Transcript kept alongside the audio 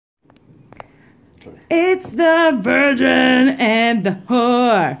It's the virgin and the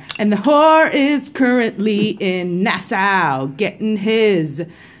whore is currently in Nassau getting his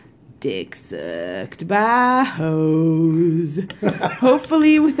dick sucked by hoes,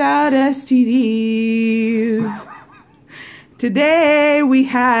 hopefully without STDs. Today we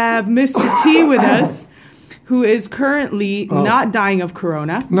have Mr. T with us, who is currently not dying of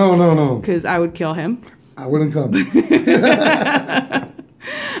corona. No. Because I would kill him. I wouldn't come.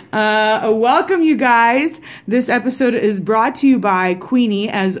 Welcome, you guys. This episode is brought to you by Queenie,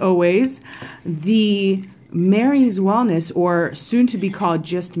 as always. The Mary's Wellness, or soon to be called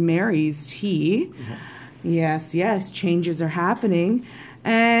just Mary's Tea. Yes, changes are happening.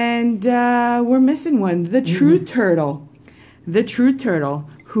 And we're missing one, the Truth Turtle. The Truth Turtle,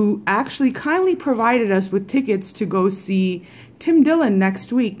 who actually kindly provided us with tickets to go see Tim Dillon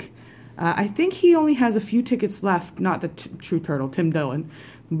next week. I think he only has a few tickets left, not the Truth Turtle, Tim Dillon.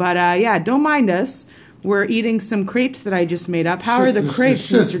 But yeah, don't mind us. We're eating some crepes that I just made up. How are the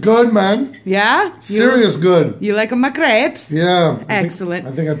crepes? It's good, man. Yeah? Serious good. You like my crepes? Yeah. Excellent.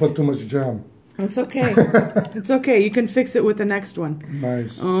 I think I put too much jam. It's okay. It's okay. You can fix it with the next one.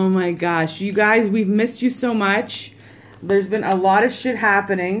 Nice. Oh my gosh. You guys, we've missed you so much. There's been a lot of shit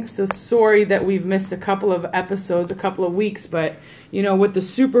happening, so sorry that we've missed a couple of episodes, a couple of weeks, but, you know, with the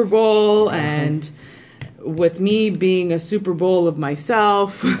Super Bowl and with me being a Super Bowl of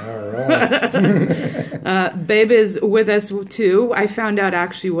myself. All right. Babe is with us, too. I found out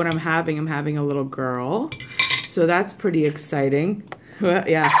actually what I'm having. I'm having a little girl, so that's pretty exciting.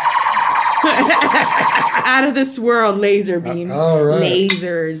 Yeah. Out of this world, laser beams. All right.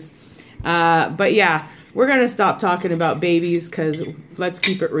 Lasers. But yeah. We're going to stop talking about babies because, let's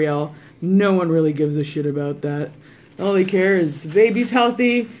keep it real, no one really gives a shit about that. All they care is the baby's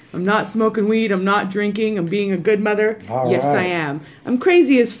healthy, I'm not smoking weed, I'm not drinking, I'm being a good mother. Yes, I am. I'm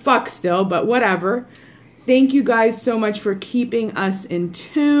crazy as fuck still, but whatever. Thank you guys so much for keeping us in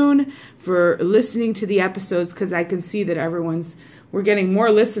tune, for listening to the episodes, because I can see that we're getting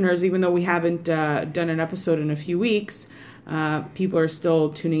more listeners, even though we haven't done an episode in a few weeks. People are still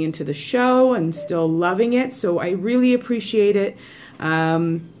tuning into the show and still loving it, so I really appreciate it.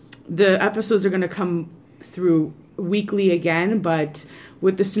 The episodes are going to come through weekly again, but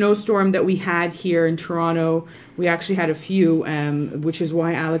with the snowstorm that we had here in Toronto, we actually had a few, which is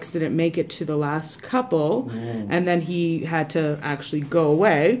why Alex didn't make it to the last couple, and then he had to actually go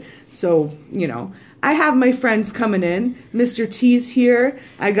away. So, you know, I have my friends coming in. Mr. T's here.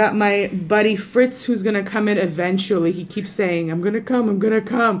 I got my buddy Fritz, who's going to come in eventually. He keeps saying, I'm going to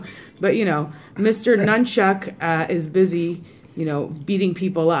come. But, you know, Mr. Nunchuck is busy, you know, beating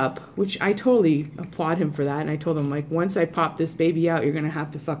people up, which I totally applaud him for that. And I told him, like, once I pop this baby out, you're going to have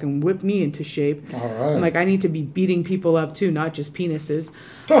to fucking whip me into shape. All right. I'm like, I need to be beating people up, too, not just penises.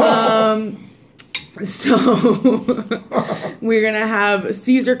 So we're going to have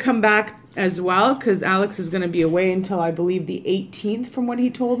Caesar come back as well, because Alex is going to be away until I believe the 18th from what he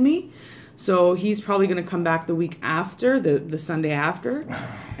told me. So he's probably going to come back the week after, the Sunday after.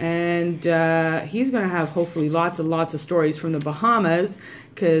 And he's going to have hopefully lots and lots of stories from the Bahamas,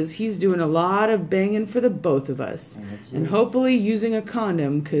 because he's doing a lot of banging for the both of us. And hopefully using a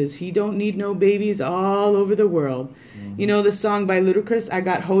condom, because he don't need no babies all over the world. You know the song by Ludacris, I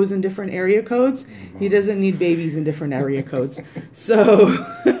got hoes in different area codes? He doesn't need babies in different area codes. So,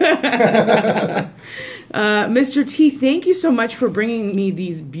 Mr. T, thank you so much for bringing me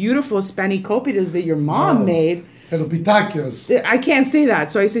these beautiful spanikopitas that your mom made. Telopitakias. I can't say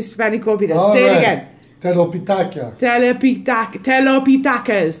that, so I say spanikopitas. Say it again. Telopitakia.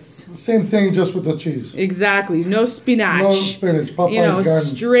 Telopitakas. Same thing, just with the cheese. Exactly. No spinach. No spinach. Popeye's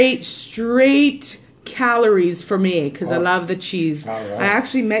garden. Straight calories for me, because I love the cheese. Right. I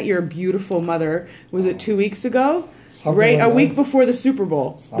actually met your beautiful mother, was it 2 weeks ago? Something like a week before the Super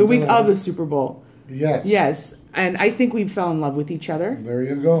Bowl. The week of the Super Bowl. Yes. And I think we fell in love with each other. There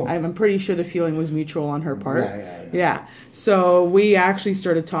you go. I'm pretty sure the feeling was mutual on her part. Yeah. So we actually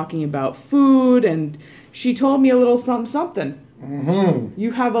started talking about food, and she told me a little something.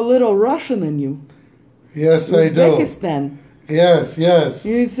 You have a little Russian in you. Yes, I do. Uzbekistan. Yes.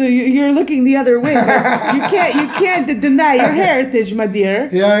 So you're looking the other way. You can't deny your heritage, my dear.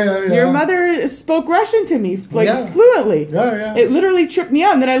 Yeah. Your mother spoke Russian to me, fluently. Yeah. It literally tripped me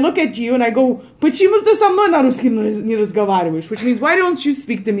out. And then I look at you and I go, "Почему ты со мной на русском не разговариваешь?" Which means, why don't you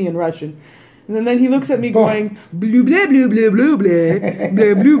speak to me in Russian? And then he looks at me going, blue, blah, blah, blah, blah, blah, blah,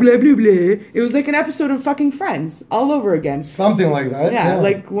 blah, blah, blah, blah. It was like an episode of fucking Friends all over again. Something like that. Yeah.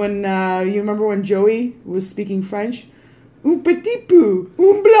 Like when, you remember when Joey was speaking French? Un petit peu.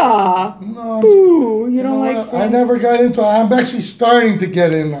 Un blah. No, Boo. You don't like what? I Friends? never got into it. I'm actually starting to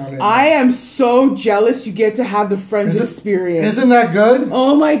get in on it. I am so jealous you get to have the Friends experience. Isn't that good?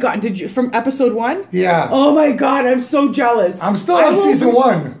 Oh my god. Did you from episode 1? Yeah. Oh my god, I'm so jealous. I'm still on season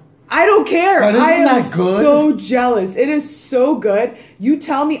 1. I don't care. But isn't I am that good? so jealous. It is so good. You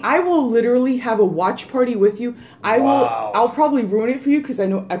tell me, I will literally have a watch party with you. Wow. I'll probably ruin it for you because I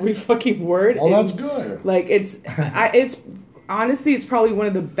know every fucking word. Well, that's good. Like it's honestly, it's probably one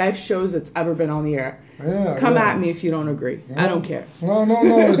of the best shows that's ever been on the air. Yeah. Come yeah. at me if you don't agree. I don't care. No,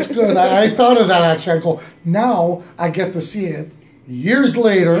 it's good. I thought of that actually. I go, now I get to see it years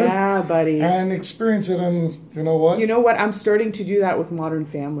later. Yeah, buddy. And experience it, and you know what? You know what? I'm starting to do that with Modern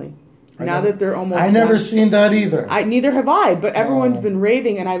Family. Now that they're almost I never done. seen that either. Neither have I, but everyone's been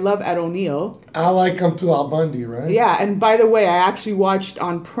raving, and I love Ed O'Neill. I like him too, Al Bundy, right? Yeah, and by the way, I actually watched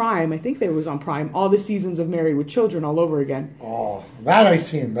on Prime, I think they was on Prime, all the seasons of Married with Children all over again. Oh, that I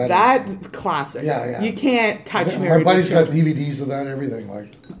seen. That classic. Yeah. You can't touch My Married buddy's with got Children. DVDs of that, everything.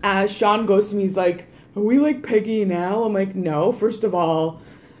 Like, Sean goes to me, he's like, are we like Peggy and Al? I'm like, no. First of all,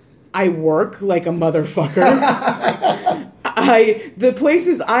 I work like a motherfucker. The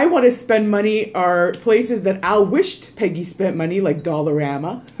places I want to spend money are places that Al wished Peggy spent money, like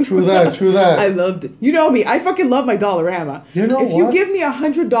Dollarama. True that. I loved it. You know me. I fucking love my Dollarama. You know if you give me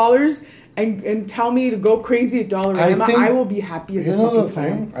 $100 and tell me to go crazy at Dollarama, I will be happy as a fucking You know the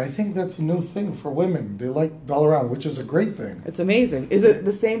fan. thing? I think that's a new thing for women. They like Dollarama, which is a great thing. It's amazing. Is it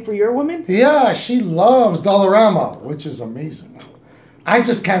the same for your woman? Yeah, she loves Dollarama, which is amazing. I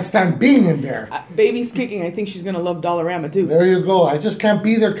just can't stand being in there. Baby's kicking. I think she's going to love Dollarama too. There you go. I just can't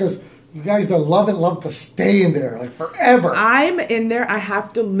be there because you guys that love it love to stay in there like forever. I'm in there. I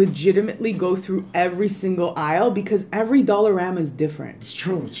have to legitimately go through every single aisle because every Dollarama is different. It's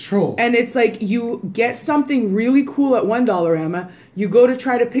true. And it's like you get something really cool at one Dollarama, you go to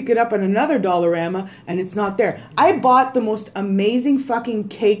try to pick it up at another Dollarama, and it's not there. I bought the most amazing fucking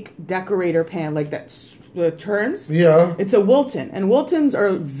cake decorator pan, like that turns. Yeah. It's a Wilton, and Wiltons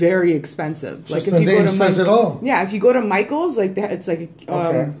are very expensive. Just the name says it all. Yeah, if you go to Michael's, like it's like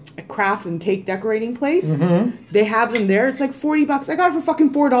a craft and cake decorating place. Mm-hmm. They have them there. It's like $40. I got it for fucking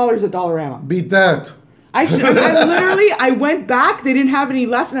 $4 at Dollarama. Beat that. I went back. They didn't have any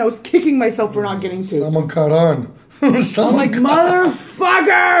left, and I was kicking myself for not getting to. Someone caught on. I'm like,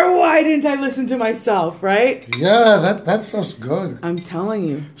 motherfucker, why didn't I listen to myself, right? Yeah, that stuff's good. I'm telling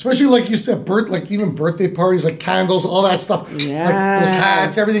you. Especially like you said, like even birthday parties, like candles, all that stuff. Yeah. Like those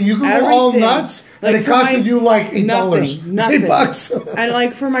hats, everything. You can go all nuts, like, and it costed you like $8. Nothing. $8. And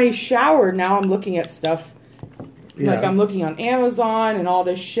like for my shower, now I'm looking at stuff. Yeah. Like I'm looking on Amazon and all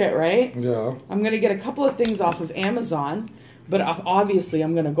this shit, right? Yeah. I'm going to get a couple of things off of Amazon, but obviously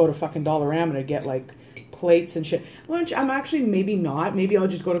I'm going to go to fucking Dollarama to get like plates and shit. Which I'm actually maybe not. Maybe I'll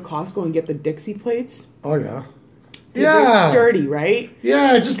just go to Costco and get the Dixie plates. Oh yeah. They're sturdy, right?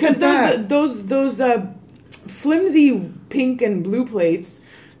 Yeah, just get that. Those flimsy pink and blue plates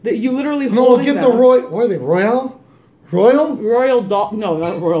that you literally hold. No, get the Royal. What are they? Royal? Royal Dalton. No,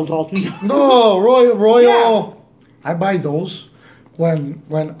 not Royal Dalton. No, Royal. Yeah. I buy those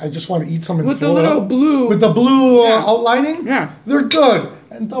when I just want to eat something with the little blue. With the blue outlining. Yeah, they're good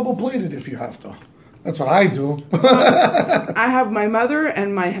and double plated if you have to. That's what I do. I have my mother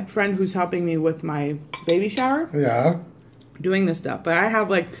and my friend who's helping me with my baby shower. Yeah. Doing this stuff. But I have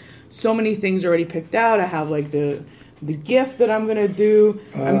like so many things already picked out. I have like the gift that I'm going to do.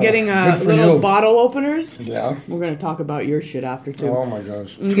 I'm getting little bottle openers. Yeah. We're going to talk about your shit after too. Oh my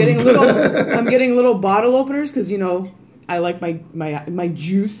gosh. I'm getting little bottle openers because, you know, I like my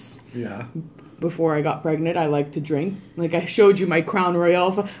juice. Yeah. Before I got pregnant, I like to drink. Like I showed you my Crown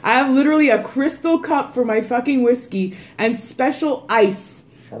Royale. I have literally a crystal cup for my fucking whiskey and special ice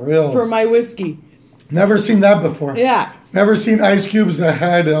for real for my whiskey. Never seen that before. Yeah. Never seen ice cubes that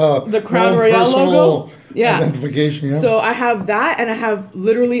had the Crown Royale logo. Yeah. Identification. Yeah. So I have that, and I have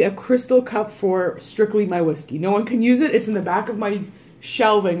literally a crystal cup for strictly my whiskey. No one can use it. It's in the back of my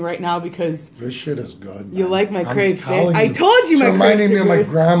shelving right now because this shit is good. You like my crepes, eh? I told you my crepes. Reminding me of my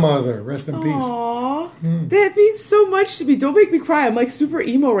grandmother. Rest in peace. Aww, that means so much to me. Don't make me cry. I'm like super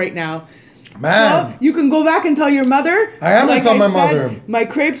emo right now. Man, so you can go back and tell your mother. I am gonna tell my mother. My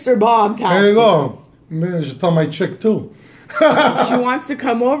crepes are bomb. There you go. Maybe I should tell my chick too. If she wants to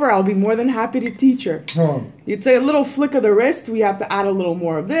come over, I'll be more than happy to teach her. Oh. You'd say a little flick of the wrist. We have to add a little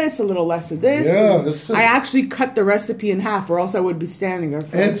more of this, a little less of this. Yeah, I actually cut the recipe in half, or else I would be standing there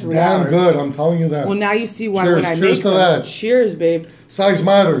for it's 3 damn hours. good. I'm telling you that. Well, now you see why cheers, when I cheers make to them. that. Cheers, babe. Size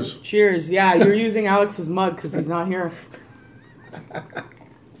matters. Cheers. Yeah, you're using Alex's mug because he's not here.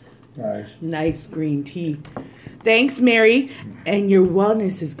 Nice. Nice green tea. Thanks, Mary. And your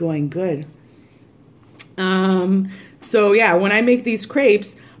wellness is going good. So yeah, when I make these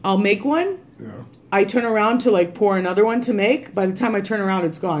crepes, I'll make one. Yeah. I turn around to like pour another one to make. By the time I turn around,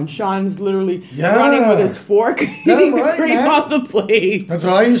 it's gone. Sean's literally running with his fork, eating the crepe off the plate. That's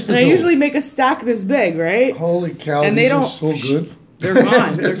what I used to do. I usually make a stack this big, right? Holy cow, and these are so good. They're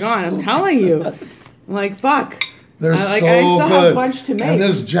gone. They're gone. I'm telling you. I'm like, fuck. They're I so still good. have a bunch to make. And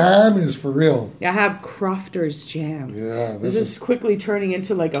this jam is for real. I have Crofter's jam. Yeah. This is quickly turning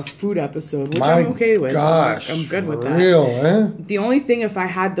into like a food episode, which My I'm okay with. Gosh, I'm good with that. Real, eh? The only thing, if I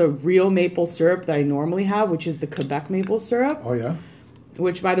had the real maple syrup that I normally have, which is the Quebec maple syrup. Oh, yeah?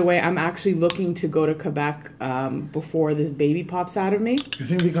 Which, by the way, I'm actually looking to go to Quebec before this baby pops out of me. You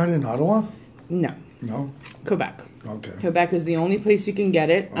think they got it in Ottawa? No. No? Quebec. Okay. Quebec is the only place you can get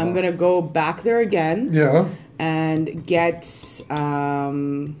it. I'm going to go back there again. Yeah. And get 6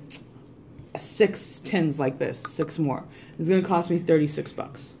 tins like this. 6 more. It's going to cost me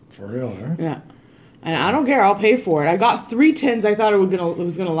 $36. For real, eh? Yeah. And I don't care. I'll pay for it. I got 3 tins. I thought it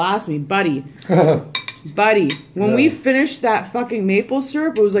was gonna last me. Buddy. When we finished that fucking maple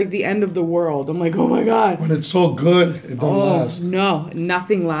syrup, it was like the end of the world. I'm like, oh my God. When it's so good, it don't last. No,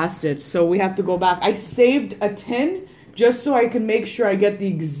 nothing lasted. So we have to go back. I saved a tin just so I can make sure I get the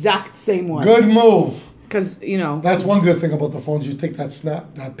exact same one. Good move. Because, That's one good thing about the phones. You take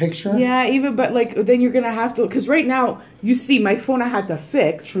that picture. Yeah, but like, then you're going to have to, because right now, you see, my phone I had to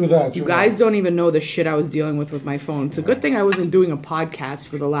fix. True that. You guys don't even know the shit I was dealing with my phone. It's a good thing I wasn't doing a podcast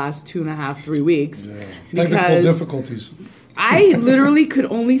for the last 2.5, 3 weeks. Yeah. Technical difficulties. I literally could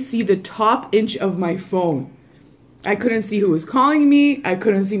only see the top inch of my phone. I couldn't see who was calling me. I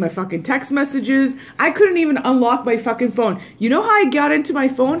couldn't see my fucking text messages. I couldn't even unlock my fucking phone. You know how I got into my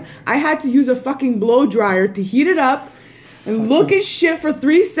phone? I had to use a fucking blow dryer to heat it up and look at shit for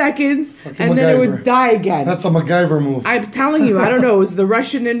 3 seconds, and then it would die again. That's a MacGyver move. I'm telling you, I don't know. It was the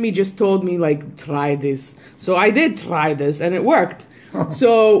Russian in me just told me, like, try this. So I did try this, and it worked.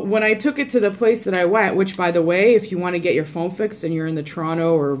 So when I took it to the place that I went, which, by the way, if you want to get your phone fixed and you're in the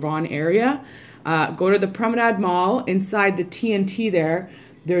Toronto or Vaughan area, go to the Promenade Mall. Inside the TNT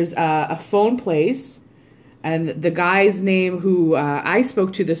there's a phone place. And the guy's name who I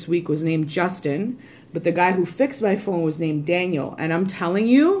spoke to this week was named Justin. But the guy who fixed my phone was named Daniel. And I'm telling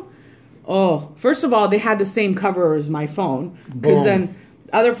you, first of all, they had the same cover as my phone. Because then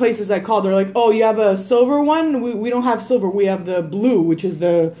other places I called, they're like, oh, you have a silver one? We don't have silver. We have the blue, which is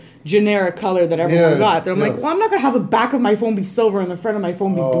the generic color that everyone got. And I'm like, well, I'm not going to have the back of my phone be silver and the front of my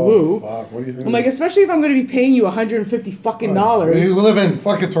phone be blue. Fuck. What do you think? I'm like, especially if I'm going to be paying you $150 fucking dollars. We live in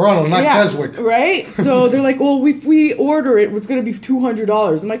fucking Toronto, not Keswick. Right? So they're like, well, if we order it, it's going to be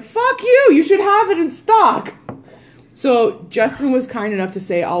 $200. I'm like, fuck you. You should have it in stock. So Justin was kind enough to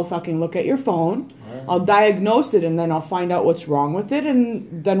say, I'll fucking look at your phone. Right. I'll diagnose it, and then I'll find out what's wrong with it,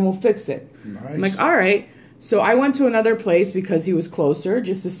 and then we'll fix it. Nice. I'm like, all right. So I went to another place because he was closer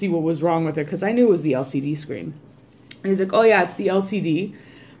just to see what was wrong with it, because I knew it was the LCD screen. And he's like, oh, yeah, it's the LCD.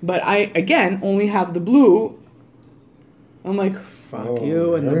 But I, again, only have the blue. I'm like, fuck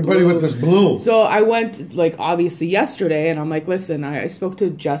you. And everybody with this blue. So I went, like, obviously yesterday, and I'm like, listen, I spoke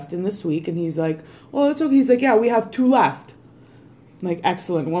to Justin this week, and he's like, oh, it's okay. He's like, yeah, we have 2 left. I'm like,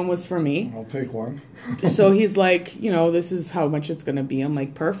 excellent. One was for me. I'll take one. So he's like, this is how much it's going to be. I'm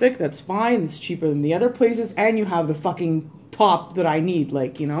like, perfect. That's fine. It's cheaper than the other places. And you have the fucking top that I need,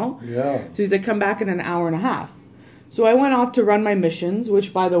 Yeah. So he's like, come back in an hour and a half. So I went off to run my missions,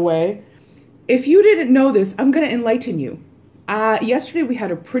 which, by the way, if you didn't know this, I'm going to enlighten you. Yesterday we had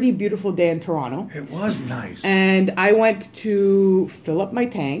a pretty beautiful day in Toronto. It was nice. And I went to fill up my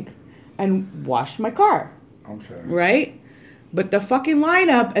tank and wash my car. Okay. Right? But the fucking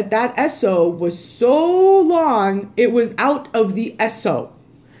lineup at that Esso was so long, it was out of the Esso.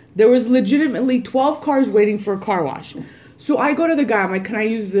 There was legitimately 12 cars waiting for a car wash. So I go to the guy, I'm like, can I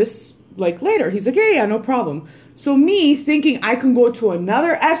use this later? He's like, yeah, no problem. So me thinking I can go to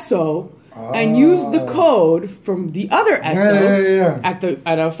another Esso and use the code from the other Esso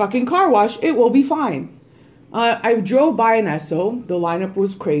at a fucking car wash, it will be fine. I drove by an Esso. The lineup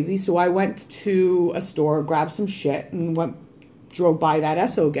was crazy, so I went to a store, grabbed some shit, and drove by that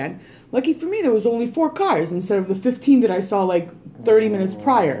Esso again. Lucky for me, there was only 4 cars instead of the 15 that I saw 30 minutes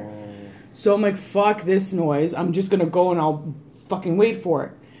prior. So I'm like, fuck this noise. I'm just going to go and I'll fucking wait for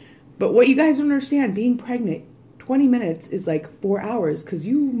it. But what you guys don't understand, being pregnant, 20 minutes is 4 hours because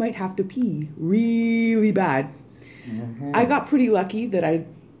you might have to pee really bad. Mm-hmm. I got pretty lucky that I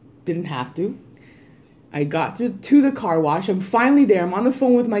didn't have to. I got to the car wash. I'm finally there. I'm on the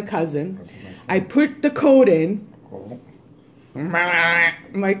phone with my cousin. I put the code in.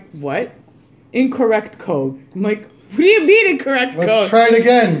 I'm like, what? Incorrect code. I'm like, what do you mean incorrect code? Let's try it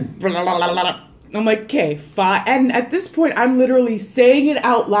again. I'm like, okay, fine. And at this point, I'm literally saying it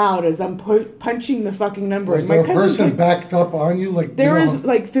out loud as I'm punching the fucking number. Was there a person backed up on you? Like there was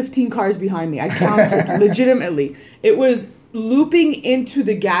like 15 cars behind me. I counted legitimately. It was looping into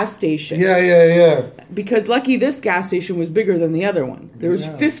the gas station. Yeah. Because lucky this gas station was bigger than the other one. There was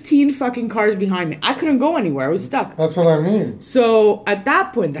 15 fucking cars behind me. I couldn't go anywhere. I was stuck. That's what I mean. So at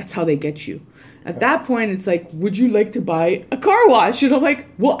that point, that's how they get you. At that point, it's like, would you like to buy a car wash? And I'm like,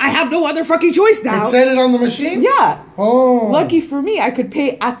 well, I have no other fucking choice now. It said it on the machine? Yeah. Oh. Lucky for me, I could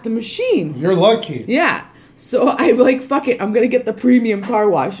pay at the machine. You're lucky. Yeah. So I'm like, fuck it, I'm going to get the premium car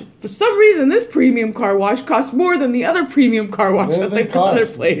wash. For some reason, this premium car wash costs more than the other premium car wash at the other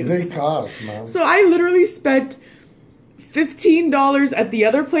place. They cost, man. So I literally spent $15 at the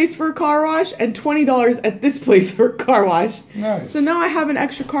other place for a car wash and $20 at this place for a car wash. Nice. So now I have an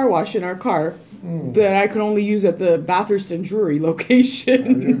extra car wash in our car that I can only use at the Bathurst Drury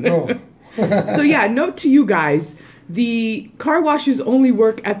location. There you go. So yeah, note to you guys, the car washes only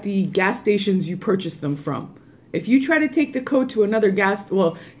work at the gas stations you purchase them from. If you try to take the code to another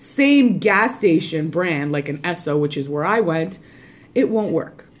same gas station brand, like an Esso, which is where I went, it won't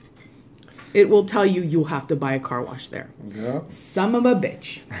work. It will tell you you'll have to buy a car wash there. Yeah. Son of a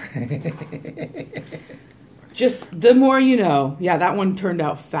bitch. Just the more you know. Yeah, that one turned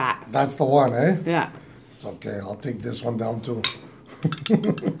out fat. That's the one, eh? Yeah. It's okay. I'll take this one down too.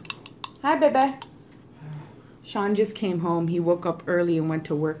 Hi, baby. Sean just came home. He woke up early and went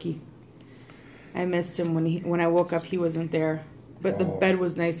to worky. I missed him when I woke up. He wasn't there, but the bed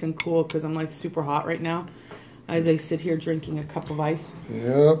was nice and cool because I'm like super hot right now. As I sit here drinking a cup of ice.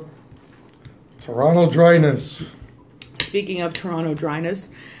 Yep. Toronto dryness. Speaking of Toronto dryness,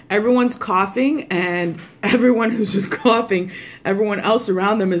 everyone's coughing, and everyone who's just coughing, everyone else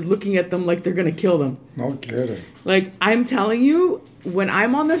around them is looking at them like they're gonna kill them. No kidding. Like, I'm telling you, when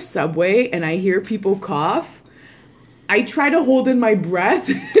I'm on the subway and I hear people cough, I try to hold in my breath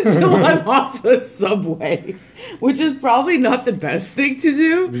until I'm off the subway, which is probably not the best thing to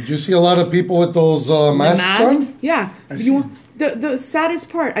do. Did you see a lot of people with those masks on? Yeah. The saddest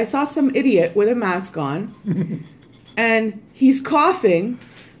part, I saw some idiot with a mask on, and he's coughing,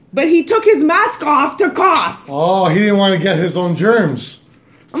 but he took his mask off to cough. Oh, he didn't want to get his own germs.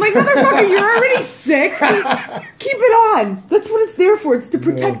 I'm like, motherfucker, you're already sick. Keep it on. That's what it's there for. It's to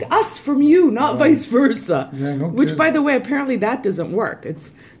protect us from you, not vice versa. Yeah, no Which, kidding. by the way, apparently that doesn't work.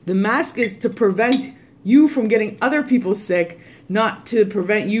 The mask is to prevent you from getting other people sick, not to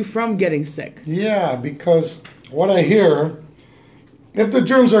prevent you from getting sick. Yeah, because what I hear, if the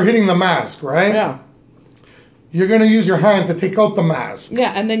germs are hitting the mask, right? Yeah. You're going to use your hand to take out the mask.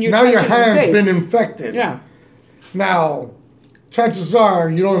 Yeah, and then you're now your touching your hand's face. been infected. Yeah. Now, chances are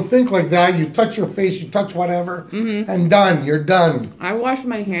you don't think like that. You touch your face, you touch whatever, and done. You're done. I wash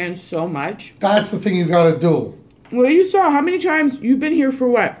my hands so much. That's the thing you got to do. Well, you saw how many times you've been here for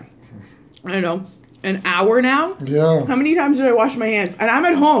what? I don't know, an hour now? Yeah. How many times did I wash my hands? And I'm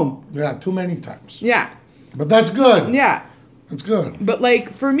at home. Yeah, too many times. Yeah. But that's good. Yeah. That's good. But,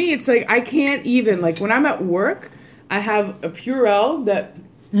 like, for me, it's like I can't even, like, when I'm at work, I have a Purell that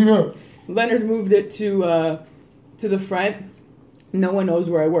Yeah. Leonard moved it to the front. No one knows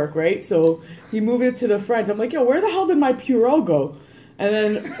where I work, right? So he moved it to the front. I'm like, yo, where the hell did my Purell go? And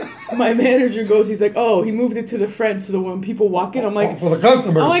then my manager goes, he's like, oh, he moved it to the front so that when people walk in, I'm like, for the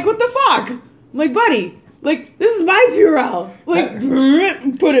customers. I'm like, what the fuck? I'm like, buddy, like, this is my Purell. Like,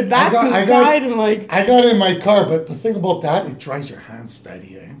 put it back to the side and like. I got it in my car, but the thing about that, it dries your hands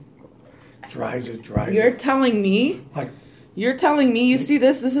steady, eh? Dries it. You're telling me? Like. You're telling me, you see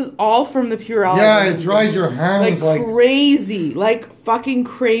this? This is all from the Purell. Yeah, it dries your hands like crazy. Like fucking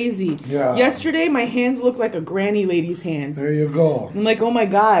crazy. Yeah. Yesterday, my hands looked like a granny lady's hands. There you go. I'm like, oh my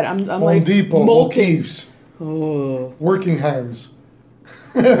God. I'm Home like, Depot, molting. O'Keeffe's. Oh. Working hands.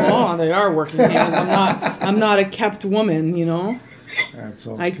 Oh, they are working hands. I'm not a kept woman, you know? That's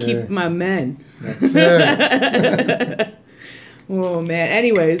okay. I keep my men. That's it. Oh, man.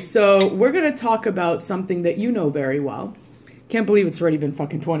 Anyways, so we're going to talk about something that you know very well. Can't believe it's already been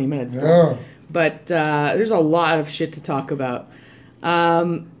fucking 20 minutes, bro. Yeah. But there's a lot of shit to talk about.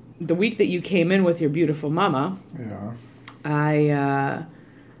 The week that you came in with your beautiful mama, Yeah.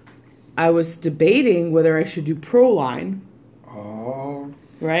 I was debating whether I should do Proline. Oh.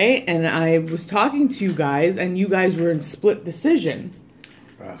 Right? And I was talking to you guys, and you guys were in split decision.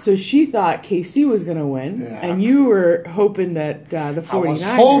 So she thought KC was going to win, and you were hoping that the 49ers... I was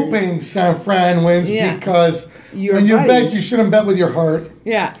hoping San Fran wins because when you bet, you shouldn't bet with your heart.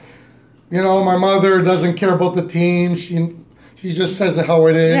 Yeah. You know, my mother doesn't care about the team. She She just says it how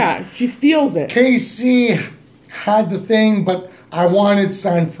it is. Yeah, she feels it. KC had the thing, but I wanted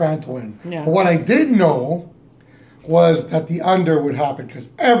San Fran to win. Yeah. But what I did know was that the under would happen because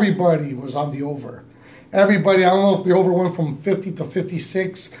everybody was on the over. Everybody, I don't know if the over went from 50 to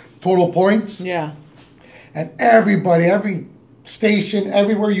 56 total points. Yeah. And everybody, every station,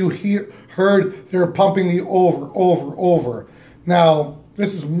 everywhere you heard, they were pumping the over. Now,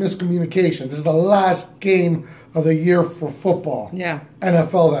 this is miscommunication. This is the last game of the year for football. Yeah.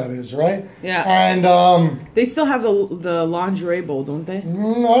 NFL, that is, right? Yeah. And they still have the lingerie bowl, don't they? I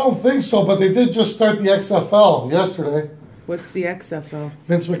don't think so, but they did just start the XFL yesterday. What's the XFL?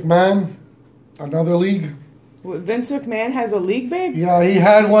 Vince McMahon, another league. Vince McMahon has a league, babe? Yeah, he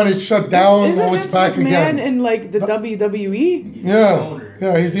had one. It shut down. Isn't Now it's Vince back McMahon again. in like the WWE?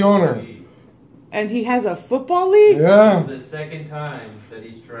 Yeah, he's the owner. And he has a football league? Yeah. It's the second time that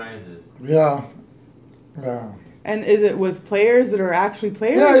he's trying this. Yeah. And is it with players that are actually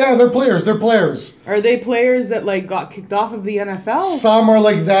players? Yeah, they're players. They're players. Are they players that like got kicked off of the NFL? Some are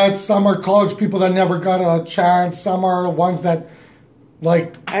like that. Some are college people that never got a chance. Some are ones that,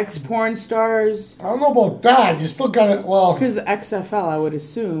 like... Ex-porn stars? I don't know about that. You still got it, well... Because the XFL, I would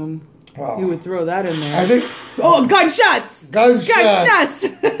assume well, you would throw that in there. I think... Oh, gunshots! Gunshots!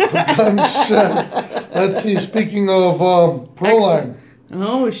 Let's see, speaking of Proline.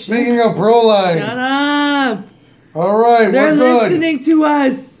 Oh, shit. Speaking of Proline. Shut up! All right, They're we're good. listening to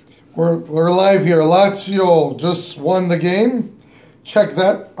us. We're live here. Lazio just won the game. Check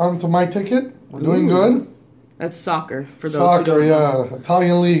that onto my ticket. We're doing good. That's soccer for those who Soccer, don't know. yeah.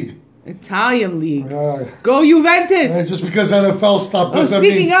 Italian league. Italian league. Yeah. Go Juventus! And just because NFL stopped Oh, doesn't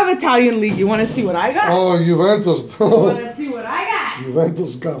speaking mean... of Italian league, you want to see what I got? Oh, Juventus. You want to see what I got?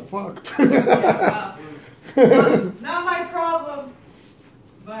 Juventus got fucked. Not my problem.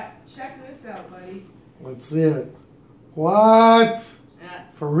 But check this out, buddy. Let's see it. What? Yeah.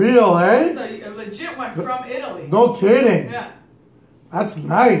 For real, It's eh? a legit one from Italy. No kidding. Yeah. That's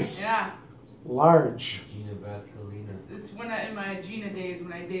nice. Yeah. Large. Gina Vascolina. It's when in my Gina days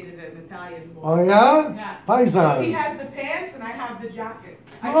when I dated an Italian boy. Oh, yeah? Yeah. Paisans. He has the pants and I have the jacket.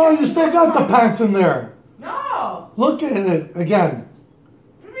 Oh, you still got the pants in there. No. Look at it again.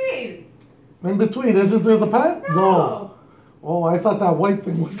 What do you mean? In between, isn't there the pant? No. Oh, I thought that white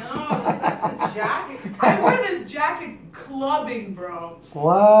thing was... No, it's the jacket. I wore this jacket clubbing, bro.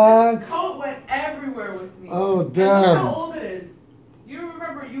 What? This coat went everywhere with me. Oh, And look damn. how old it is. You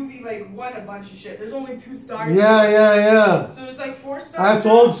remember UV like won a bunch of shit. There's only 2 stars. Yeah. So it's like 4 stars. That's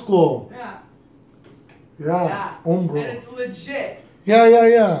now? old school. Yeah. Yeah. Umbro. And it's legit.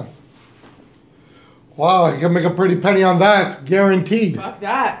 Yeah. Wow, you can make a pretty penny on that. Guaranteed. Fuck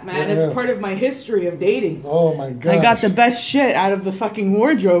that, man. Yeah. It's part of my history of dating. Oh, my gosh. I got the best shit out of the fucking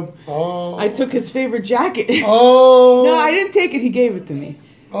wardrobe. Oh. I took his favorite jacket. Oh. No, I didn't take it. He gave it to me.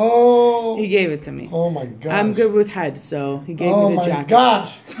 Oh. He gave it to me. Oh, my gosh. I'm good with head, so he gave Oh, me the my jacket.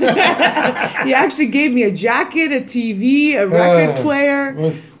 gosh. He actually gave me a jacket, a TV, a record Yeah.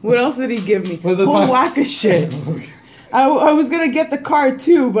 player. What else did he give me? With the Whole time- whack of shit. I was gonna get the car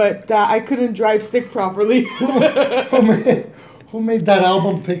too, but I couldn't drive stick properly. Who made that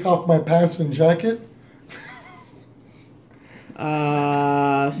album, Take Off My Pants and Jacket?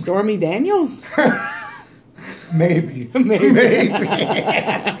 Stormy Daniels? Maybe. Maybe.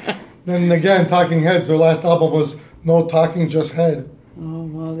 Then again, Talking Heads, their last album was No Talking, Just Head. Oh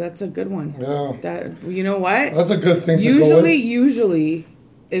well, that's a good one. Yeah. That you know what? That's a good thing to go with. Usually,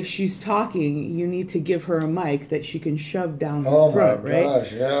 if she's talking, you need to give her a mic that she can shove down her Oh throat, my right?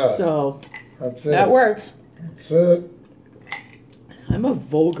 gosh, yeah. So That's it. that works. That's it. I'm a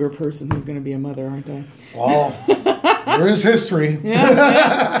vulgar person who's going to be a mother, aren't I? Well, there is history.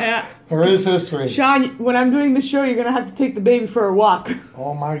 Yeah. There is history. Sean, when I'm doing the show, you're going to have to take the baby for a walk.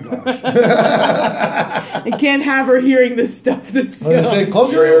 Oh my gosh. I can't have her hearing this stuff. This What did I say?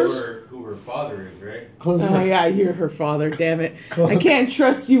 Close your ears. Who her father is, right? Close your Oh ears. yeah, you're her father. Damn it! I can't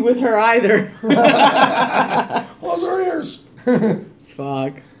trust you with her either. Close your ears.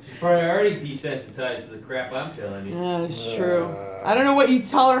 Fuck. She's probably already desensitized to the crap I'm telling you. Yeah, it's true. I don't know what you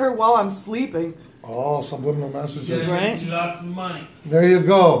tell her while I'm sleeping. Oh, subliminal messages. Just Right. give me lots of money. There you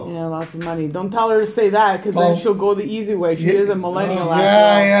go. Yeah, lots of money. Don't tell her to say that because then Don't. she'll go the easy way. She is a millennial. after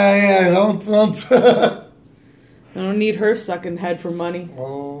all. Yeah. Don't. I don't need her sucking head for money.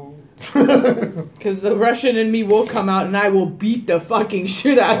 Oh. Because the Russian in me will come out and I will beat the fucking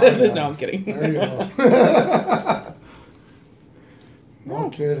shit out of it. No, I'm kidding. There you go. No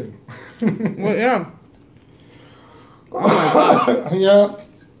kidding. Well, yeah. Oh my god. Yeah.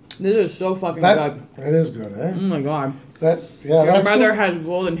 This is so fucking That, good. it is good, eh? Oh my god. Yeah, Your that's mother has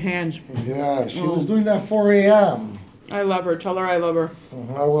golden hands. Yeah, she was doing that 4 a.m. I love her. Tell her I love her.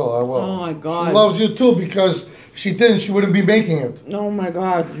 I will. Oh my God. She loves you too, because if she didn't, she wouldn't be making it. Oh my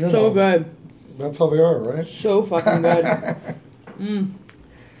God. You So know. good. That's how they are, right? So fucking good.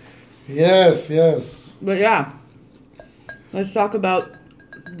 Yes. But yeah. Let's talk about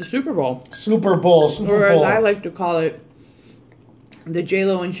the Super Bowl. Super Bowl. Or as I like to call it, the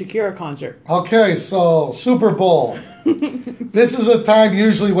J-Lo and Shakira concert. Okay, so Super Bowl. This is a time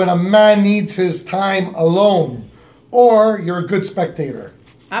usually when a man needs his time alone, or you're a good spectator.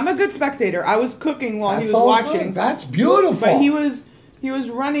 I'm a good spectator. I was cooking while he was all watching. good. That's beautiful. But he was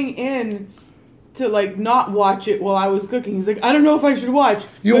running in to like not watch it while I was cooking. He's like, I don't know if I should watch.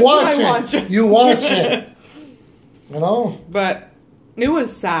 You but watch should it. I watch it. You watch it. You know? But it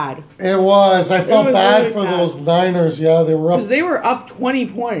was sad. It was. I felt was bad really for sad. those Niners. Yeah, they were up. Because they were up 20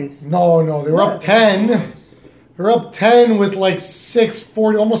 points. No, they were up 10. They were up 10 with like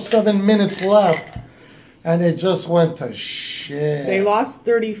 6:40, almost 7 minutes left. And it just went to shit. They lost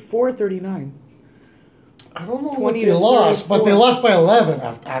 34-39. I don't know what 20 they to lost, but 34. they lost by 11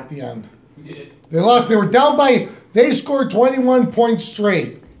 at the end. Yeah. They lost. They were down by. They scored 21 points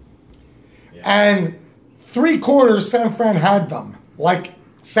straight, and 3 quarters San Fran had them. Like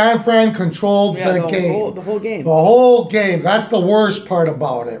San Fran controlled the game. The whole game. The whole game. That's the worst part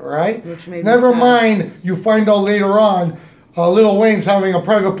about it, right? Which made me Never sad. mind. You find out later on, Lil Wayne's having a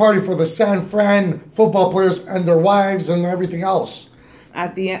private party for the San Fran football players and their wives and everything else.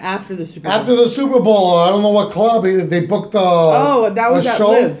 After the Super Bowl. After the Super Bowl, I don't know what club they booked. That was a at show.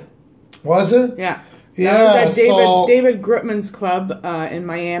 Live. Was it? Yeah. Yeah, That was at so- David Grutman's club in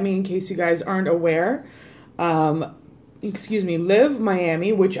Miami, in case you guys aren't aware. Live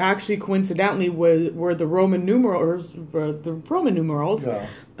Miami, which actually coincidentally were the Roman numerals,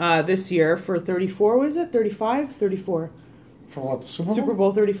 Yeah. this year for 34, was it? 35? 34. For what, the Super Bowl? Super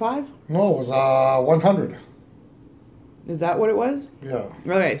Bowl 35? No, it was 100. Is that what it was? Yeah.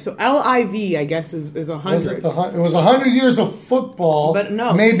 Okay, so LIV, I guess, is 100. Was it it was 100 years of football. But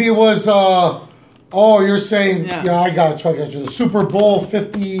no. Maybe it was, you're saying, Yeah. I got you. The Super Bowl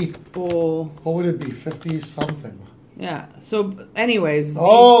 50, Bowl. what would it be? 50 something. Yeah, so anyways.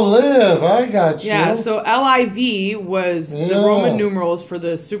 Live, I got you. Yeah, so LIV was the Yeah. Roman numerals for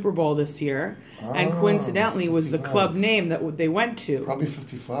the Super Bowl this year, and Ah, coincidentally was the 55. club name that they went to. Probably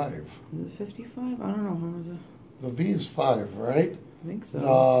 55. Is it 55? I don't know. How was it? The V is 5, right? I think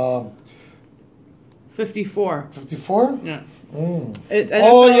so. 54. 54? Yeah. Mm. There's There's a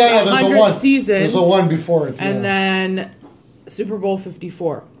 100th one. season, There's a one before it. and then Super Bowl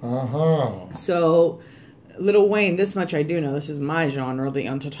 54. Uh-huh. So, Lil Wayne, this much I do know. This is my genre, the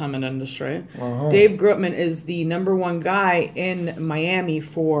entertainment industry. Uh-huh. Dave Grutman is the #1 guy in Miami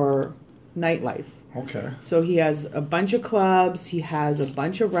for Nightlife. Okay. So he has a bunch of clubs. He has a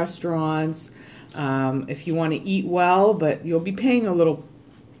bunch of restaurants. If you want to eat well, but you'll be paying a little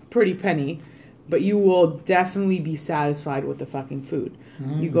pretty penny, but you will definitely be satisfied with the fucking food.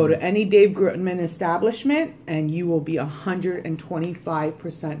 You go to any Dave Grutman establishment, and you will be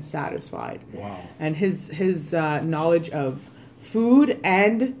 125% satisfied. Wow. And his knowledge of food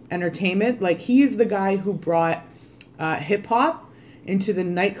and entertainment, like he is the guy who brought hip hop into the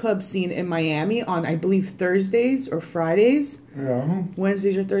nightclub scene in Miami on, I believe, Thursdays or Fridays. Yeah.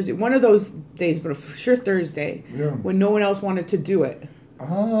 Wednesdays or Thursdays. One of those days, but for sure Thursday. Yeah. When no one else wanted to do it.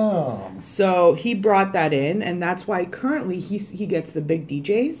 Ah. So he brought that in, and that's why currently he gets the big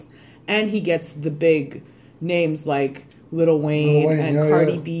DJs, and he gets the big names like Lil Wayne and yeah,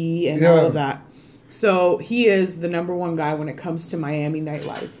 Cardi yeah. B and Yeah. all of that. So he is the #1 guy when it comes to Miami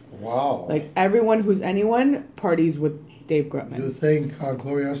nightlife. Wow. Like everyone who's anyone parties with Dave You Grutman. think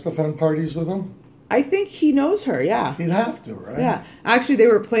Gloria Estefan parties with him? I think he knows her, yeah. He'd have to, right? Yeah. Actually, they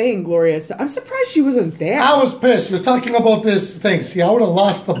were playing Gloria. I'm surprised she wasn't there. I was pissed. You're talking about this thing. See, I would have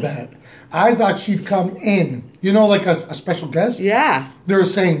lost the bet. I thought she'd come in. You know, like a special guest? Yeah. They're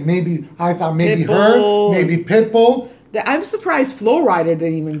saying maybe Pitbull. her, maybe Pitbull. I'm surprised Flo Rida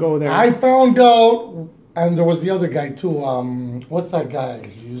didn't even go there. I found out, and there was the other guy too. What's that guy?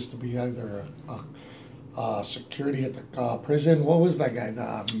 He used to be either security at the prison. What was that guy? The,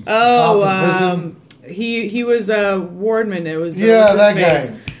 cop in prison? He was a wardman. It was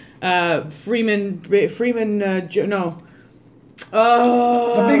that guy. Freeman. No.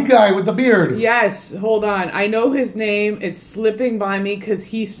 The big guy with the beard. Yes, hold on. I know his name. It's slipping by me because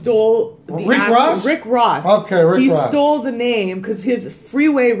he stole Rick Ross? Rick Ross. Okay, Rick Ross. He stole the name because his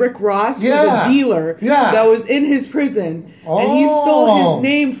Freeway Rick Ross was Yeah. a dealer Yeah. that was in his prison. And he stole his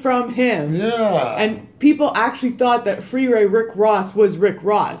name from him. Yeah. And people actually thought that Freeway Rick Ross was Rick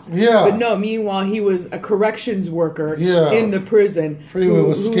Ross. Yeah. But no, meanwhile, he was a corrections worker Yeah. in the prison. Freeway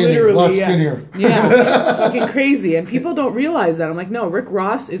was skinny, a lot skinnier. Yeah, fucking crazy. And people don't realize that. I'm like, no, Rick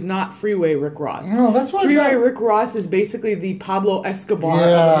Ross is not Freeway Rick Ross. No, that's why Freeway Rick Ross is basically the Pablo Escobar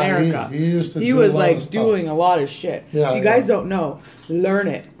of America. He used to He do was a lot of like stuff. doing a lot of shit. Yeah, you guys don't know. Learn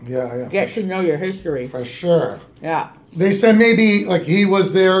it. Yeah. Get to know your history. For sure. Yeah. They said maybe like he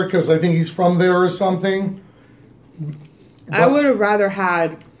was there because I think he's from there or something. I would have rather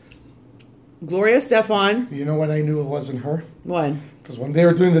had Gloria Stefan. You know when I knew it wasn't her? One. Because when they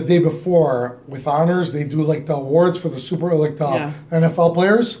were doing the day before with honors, they do like the awards for the NFL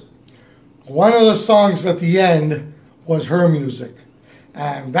players. One of the songs at the end was her music.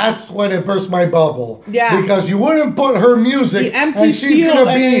 And that's when it burst my bubble. Yeah. Because you wouldn't put her music The empty and she's field going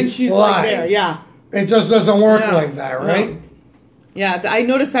to and be then she's live. like there. Yeah. It just doesn't work Yeah. like that, right? No. Yeah, I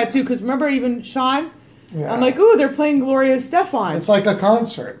noticed that too. Because remember even Sean? Yeah. I'm like, ooh, they're playing Gloria Stefan. It's like a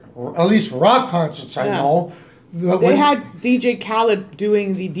concert. Or at least rock concerts, I know. They had DJ Khaled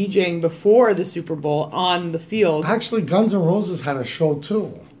doing the DJing before the Super Bowl on the field. Actually, Guns N' Roses had a show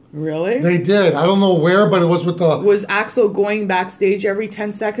too. Really? They did. I don't know where, but it was with the... Was Axel going backstage every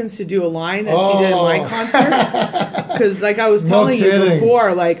 10 seconds to do a line as he did in my concert? Because like I was telling you kidding.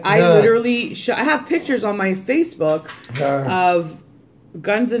 before, like I literally... I have pictures on my Facebook of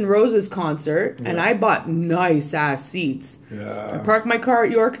Guns N' Roses concert, and I bought nice-ass seats. I parked my car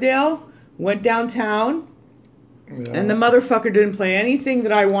at Yorkdale, went downtown, and the motherfucker didn't play anything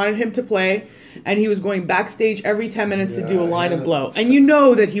that I wanted him to play. And he was going backstage every 10 minutes to do a line of blow. And you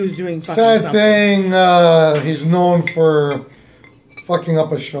know that he was doing fucking sad something. thing, he's known for fucking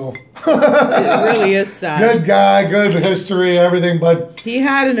up a show. It really is sad. Good guy, good history, everything, but... He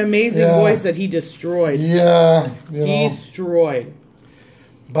had an amazing voice that he destroyed. Yeah, you know. Destroyed.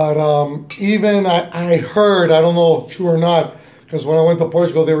 But even I heard, I don't know true or not, because when I went to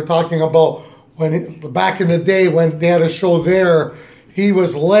Portugal, they were talking about back in the day when they had a show there, he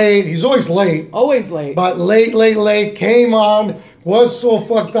was late. He's always late. Always late. But late, came on, was so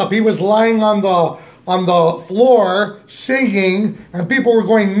fucked up. He was lying on the floor singing, and people were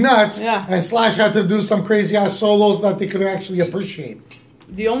going nuts. Yeah. And Slash had to do some crazy ass solos that they could actually appreciate.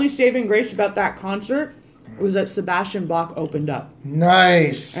 The only saving grace about that concert was that Sebastian Bach opened up.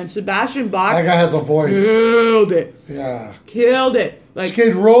 Nice. And Sebastian Bach... That guy has a voice. Killed it. Yeah. Killed it. Like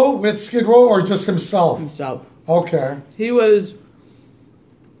Skid Row or just himself? himself. Okay. He was...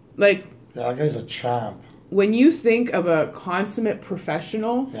 Like... Yeah, that guy's a champ. When you think of a consummate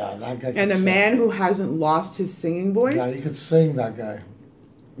professional... Yeah, that guy and a man who hasn't lost his singing voice... Yeah, you could sing, that guy.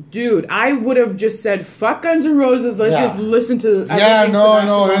 Dude, I would have just said, fuck Guns N' Roses, let's just listen to... Yeah,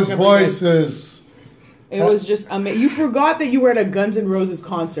 no, his Bach voice is... It was just amazing. You forgot that you were at a Guns N' Roses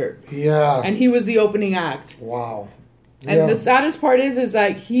concert. Yeah. And he was the opening act. Wow. And the saddest part is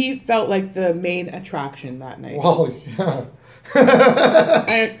that he felt like the main attraction that night. Well, yeah.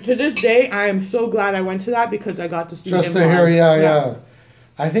 And to this day, I am so glad I went to that because I got to see him. Just to hear, yeah.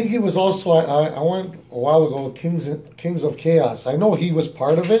 I think he was also, I went a while ago, Kings of Chaos. I know he was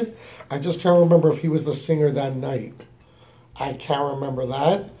part of it. I just can't remember if he was the singer that night. I can't remember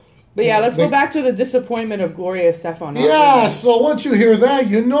that. But yeah, let's go back to the disappointment of Gloria Stefan. Yeah, so once you hear that,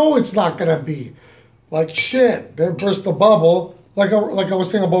 you know it's not going to be like shit. They burst the bubble. Like I was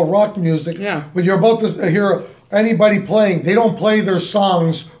saying about rock music. Yeah. When you're about to hear anybody playing, they don't play their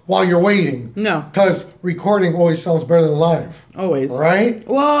songs while you're waiting. No. Because recording always sounds better than live. Always. Right?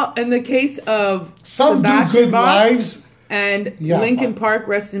 Well, in the case of some Sebastian do good Bach lives. And Linkin Park,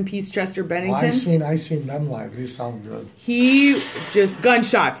 rest in peace, Chester Bennington. I seen them live. They sound good. He just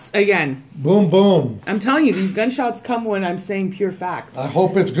gunshots again. Boom, boom. I'm telling you, these gunshots come when I'm saying pure facts. I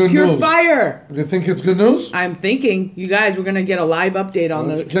hope it's good pure news. Pure fire. You think it's good news? I'm thinking, you guys, we're gonna get a live update on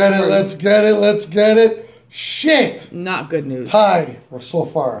Let's get it. Shit. Not good news. Tie. We're so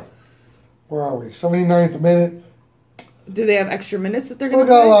far. Where are we? 79th minute. Do they have extra minutes that they're still gonna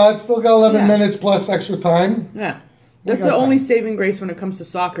got play? a lot. Still got 11 minutes plus extra time. Yeah. That's the only saving grace when it comes to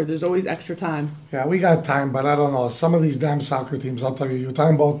soccer. There's always extra time. Yeah, we got time, but I don't know. Some of these damn soccer teams, I'll tell you. You're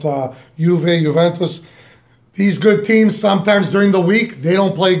talking about Juventus. These good teams, sometimes during the week, they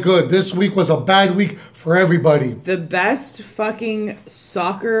don't play good. This week was a bad week for everybody. The best fucking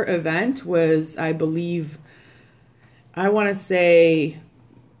soccer event was, I believe, I want to say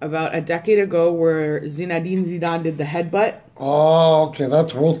about a decade ago where Zinedine Zidane did the headbutt. Oh, okay.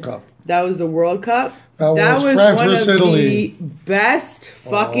 That's World Cup. That was the World Cup. That That was France one versus of Italy. the best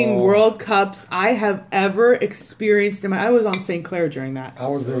fucking World Cups I have ever experienced. I was on St. Clair during that. I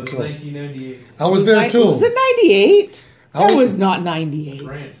was there It was too. 1998. I was there too. Was it 98? I That was- was not 98.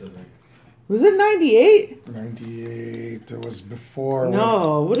 France, I think. Was it 98? 98. It was before.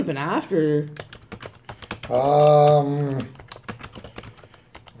 No, it would have been after. I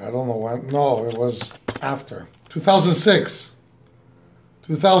don't know when. No, it was after 2006.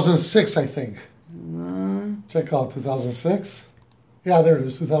 2006, I think. Check out 2006. Yeah, there it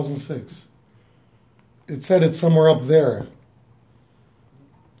is. 2006. It said it's somewhere up there.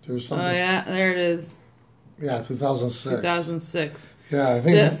 There's something. Oh yeah, there it is. Yeah, 2006. 2006. Yeah, I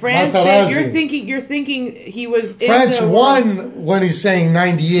think The France. Materazzi. You're thinking he was. In France the won when he's saying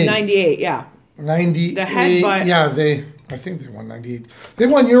 98. 98. Yeah. 98. The headbutt. Yeah, I think they won 98. They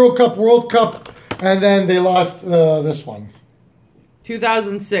won Euro Cup, World Cup, and then they lost this one.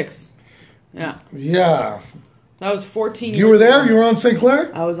 2006. Yeah. Yeah. That was 14 years You were there? ago. You were on St.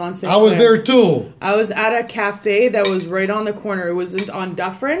 Clair? I was on St. I was Clair. there too. I was at a cafe that was right on the corner. It wasn't on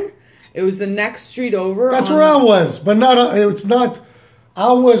Dufferin. It was the next street over. That's where I was, but not. It's not.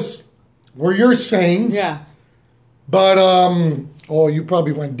 I was where you're saying. Yeah. But oh, you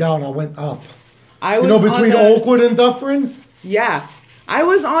probably went down. I went up. I was You know, between on the, Oakwood and Dufferin. Yeah. I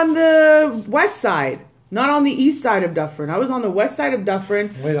was on the west side, not on the east side of Dufferin. I was on the west side of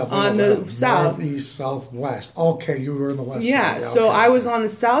Dufferin. Wait up. On the south. North, east, south, west. Okay, you were in the west Yeah. side. So okay. I was on the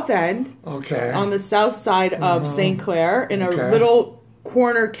south end, Okay. on the south side of St. Clair, in a Okay. little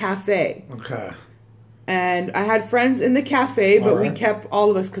corner cafe. Okay. And I had friends in the cafe, but we Alright. kept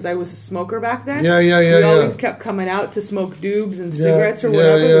all of us because I was a smoker back then. Yeah, yeah, yeah, We yeah. always kept coming out to smoke doobs and cigarettes or yeah,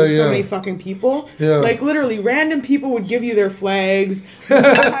 whatever. yeah, There's so yeah. many fucking people. Yeah. Like literally, random people would give you their flags.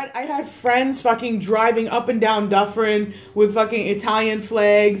 I had friends fucking driving up and down Dufferin with fucking Italian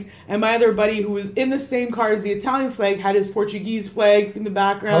flags, and my other buddy who was in the same car as the Italian flag had his Portuguese flag in the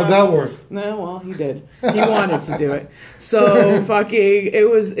background. How'd that work? No, well, he did. He wanted to do it. So fucking, it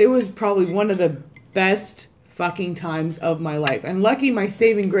was probably one of the best fucking times of my life. And lucky my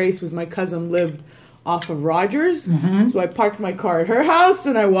saving grace was my cousin lived off of Rogers. So I parked my car at her house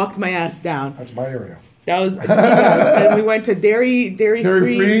and I walked my ass down. That's my area. That was, and we went to Dairy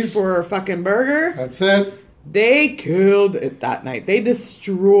Freeze. Freeze for a fucking burger. That's it. They killed it that night. They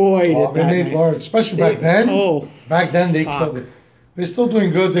destroyed Oh, it they that made night. large, especially back then. Oh, Back then they fuck. killed it. They're still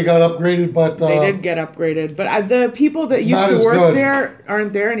doing good. They got upgraded, but they did get upgraded. But the people that It's used not to as work good. there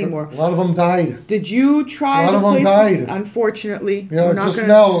aren't there anymore. a lot of them died. Did you try A lot the of them place? died. Unfortunately. Yeah, We're not just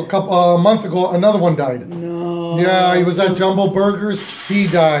gonna- now, a month ago, another one died. No. Yeah, he was at Jumbo Burgers. He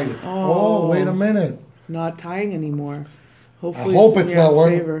died. Oh. Oh, wait a minute. Not tying anymore. I Hopefully hope it's in your not one.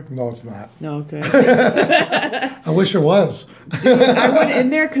 favor. No, it's not. No, okay. I wish it was. I went in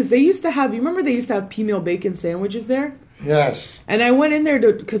there because they used to have, you remember they used to have P-meal bacon sandwiches there? Yes. And I went in there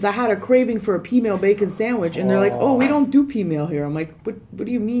because I had a craving for a P-meal bacon sandwich. And they're like, oh, we don't do P-meal here. I'm like, what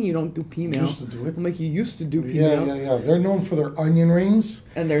do you mean you don't do P-meal? Used to do it. I'm like, you used to do Yeah, P-meal. yeah, yeah. They're known for their onion rings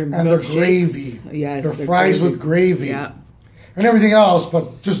And their and their milkshakes. gravy. Yes. Their fries with gravy. Yeah. And everything else,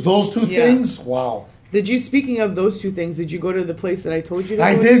 but just those two Yeah. things? Wow. Did you, speaking of those two things, did you go to the place that I told you to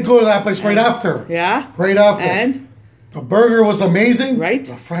I go did go to that place right after. Yeah? Right after. And? The burger was amazing. Right?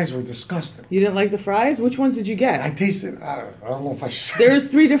 The fries were disgusting. You didn't like the fries? Which ones did you get? I tasted, I don't know if I should say. There's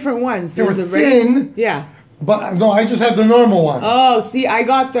 3 different ones. They were There's thin, Yeah. but no, I just had the normal one. Oh, see, I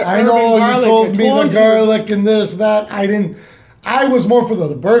got the I urban know garlic. you told me the you. garlic and this, that. I didn't. I was more for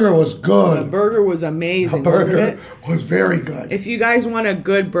the burger was The good. burger was amazing, The burger wasn't it? was very good. If you guys want a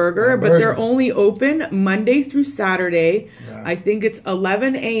good burger, A but they're burger. only open Monday through Saturday. Yeah. I think it's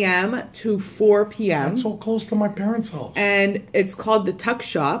 11 a.m. to 4 p.m. That's so close to my parents' house. And it's called the Tuck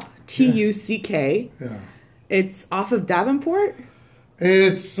Shop, Tuck. Yeah. It's off of Davenport.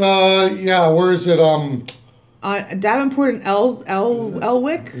 It's yeah, where is it? Davenport and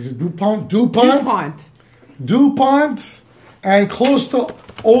Elwick. Is it DuPont? DuPont and close to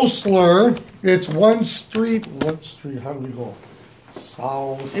Osler. It's one street. What street? How do we go?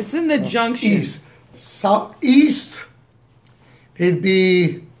 South. It's in the junction. East. Southeast. It'd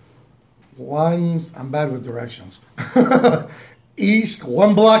be one. I'm bad with directions. East,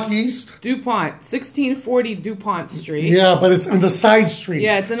 1 block east. DuPont, 1640 DuPont Street. Yeah, but it's on the side street.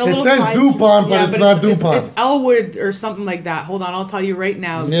 Yeah, it's in a It little says side DuPont, street. but Yeah, it's not DuPont. It's Elwood or something like that. Hold on, I'll tell you right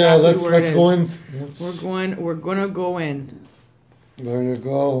now. Yeah, exactly where it let's is. go in. We're gonna go in. There you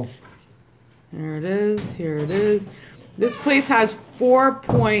go. There it is. Here it is. This place has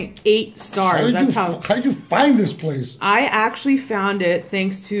 4.8 stars. That's how How'd you find this place? I actually found it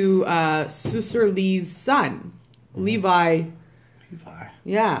thanks to Susur Lee's son, Levi. Levi.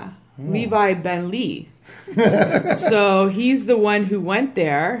 Yeah. Levi Ben Lee. So he's the one who went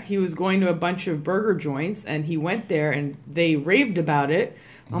there. He was going to a bunch of burger joints, and he went there, and they raved about it.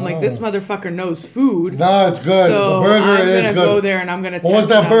 I'm like, this motherfucker knows food. No, it's good. So the burger I'm is gonna good. go there, and I'm gonna. What was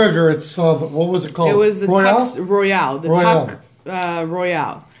that burger? It's what was it called? It was the Royale? Royale. The Royale. Tuck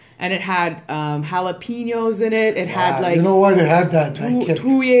Royale. And it had jalapenos in it. It had like you know what? It had that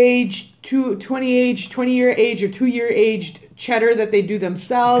 20-year age or 2-year aged cheddar that they do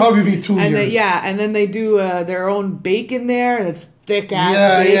themselves. Probably be 2 years. And then they do their own bacon there, and it's thick ass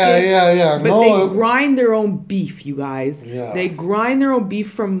bacon. Yeah. But they grind their own beef, you guys. Yeah. They grind their own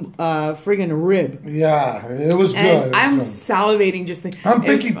beef from friggin' rib. Yeah, it was good. And I'm salivating just thinking. I'm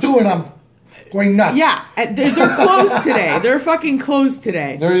thinking too, and I'm going nuts. Yeah, they're closed today. They're fucking closed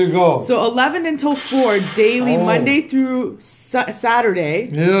today. There you go. So 11 until 4 daily, Monday through Saturday.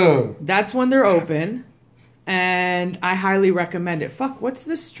 Yeah. That's when they're open. And I highly recommend it. Fuck, what's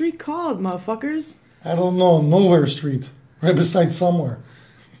this street called, motherfuckers? I don't know. Nowhere Street. Right beside somewhere.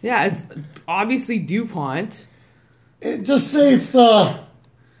 Yeah, it's obviously DuPont. Just say it's the...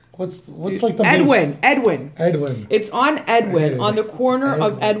 What's like the... Edwin. It's on Edwin, on the corner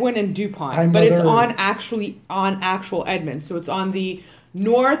of Edwin and DuPont. But it's on actual Edmond. So it's on the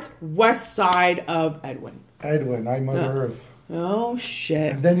northwest side of Edwin. Edwin, I Mother Earth. Oh,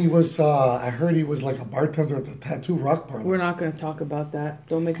 shit. And then he was, I heard he was like a bartender at the Tattoo Rock Parlor. We're not going to talk about that.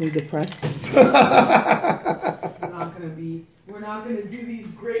 Don't make me depressed. We're not going to do these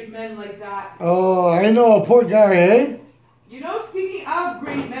great men like that. Oh, I know. Poor guy, eh? You know, speaking of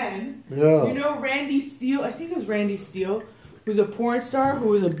great men, yeah. You know Randy Steele, I think it was Randy Steele, who's a porn star, who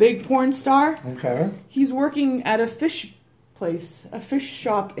was a big porn star. Okay. He's working at a fish place, a fish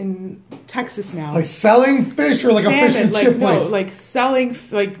shop in Texas now. Like selling fish or like Salmon, a fish and chip place? No, like selling,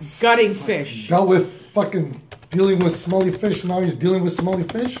 like gutting fish. Dealt with fucking dealing with smelly fish, and now he's dealing with smelly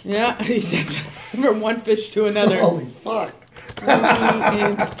fish? Yeah, he said from one fish to another. Holy fuck.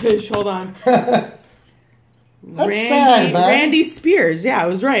 Fish, hold on. That's sad, man. Randy Spears, yeah, I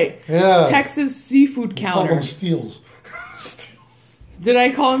was right. Yeah. Texas seafood counter. Call him Steels. Did I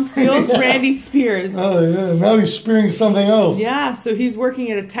call him Steels? Yeah. Randy Spears. Oh, yeah. Now he's spearing something else. Yeah, so he's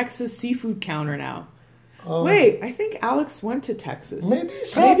working at a Texas seafood counter now. Wait, I think Alex went to Texas. Maybe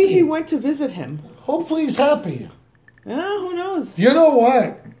he's happy. Maybe he went to visit him. Hopefully he's happy. Yeah, who knows? You know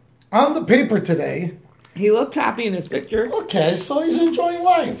what? On the paper today... He looked happy in his picture. Okay, so he's enjoying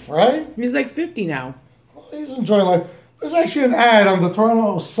life, right? He's like 50 now. He's enjoying life. There's actually an ad on the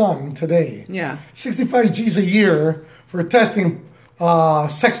Toronto Sun today. Yeah. 65 G's a year for testing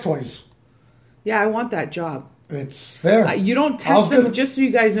sex toys. Yeah, I want that job. It's there. You don't test them, just so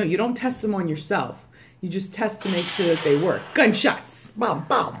you guys know, you don't test them on yourself. You just test to make sure that they work. Gunshots. Bam,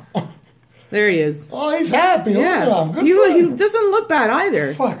 bam. There he is. Oh, he's happy. Yeah. Look at him. Good for him. He doesn't look bad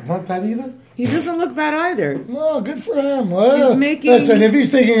either. Fuck, not that either? He doesn't look bad either. No, good for him. Well, he's making... Listen, if he's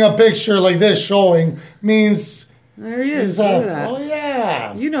taking a picture like this showing, means... There he is. Look at that. Oh,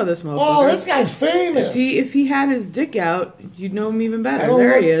 yeah. You know this motherfucker. Oh, this guy's famous. If he had his dick out, you'd know him even better.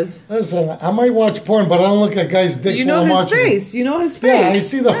 There he is. Listen, I might watch porn, but I don't look at guys' dicks you know while I'm his watching face. them. You know his face. Yeah, I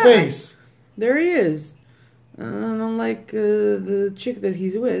see the face. There he is. I don't like the chick that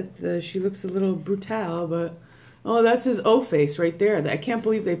he's with. She looks a little brutal, but... Oh, that's his O face right there. I can't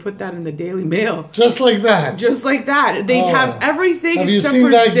believe they put that in the Daily Mail. Just like that. Just like that. They have everything except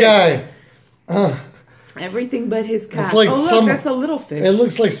for his dick. Have you seen that guy? Everything but his cock. Like look, that's a little fish. It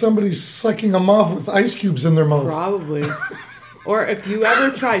looks like somebody's sucking him off with ice cubes in their mouth. Probably. Or if you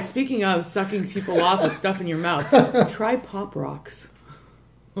ever tried, speaking of sucking people off with stuff in your mouth, try Pop Rocks.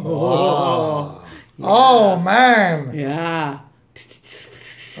 Oh, yeah. Oh man. Yeah.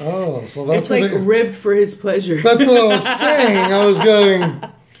 Oh, so that's it's like rib for his pleasure. That's what I was saying. I was going.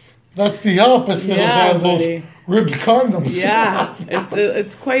 That's the opposite of those ribbed condoms. Yeah,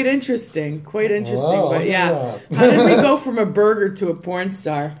 it's quite interesting. Quite interesting. Wow, but yeah, how did we go from a burger to a porn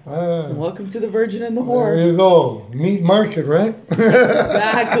star? Welcome to the Virgin and the Whore. There you go. Meat market, right?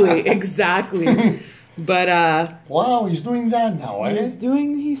 Exactly. But wow, he's doing that now.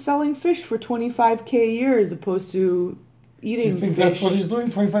 He's selling fish for $25K a year as opposed to eating. You think fish. that's what he's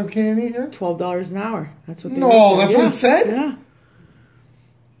doing? $25K a year? $12 an hour. That's what. That's what it said. Yeah.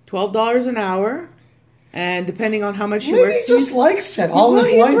 $12 an hour, and depending on how much you work, maybe he just likes it all his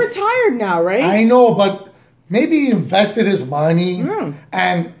life. He's retired now, right? I know, but maybe he invested his money,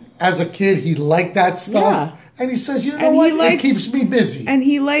 and as a kid he liked that stuff, and he says, "You know what? It keeps me busy." And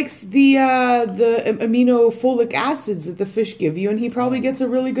he likes the aminofolic acids that the fish give you, and he probably gets a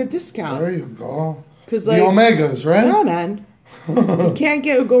really good discount. There you go. Because the omegas, right? Yeah, man. You can't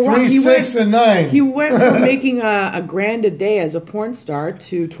go wrong. 3, 6, and 9. He went from making a grand a day as a porn star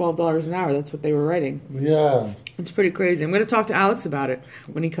to $12 an hour. That's what they were writing. Yeah. It's pretty crazy. I'm going to talk to Alex about it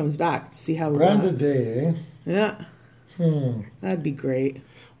when he comes back. See how we're Grand a day, eh? Yeah. That'd be great.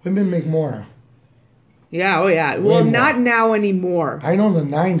 Women make more. Yeah, oh yeah. Well, not now anymore. I know in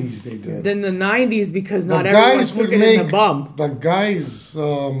the 90s they did. Than the 90s because not the everyone guys took would it make, in the bum. The guys, I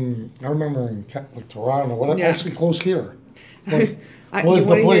remember in like Toronto, whatever, actually close here. Was you the want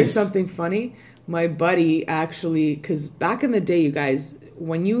to hear place. something funny? My buddy actually, because back in the day, you guys,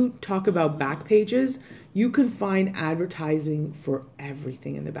 when you talk about back pages, you can find advertising for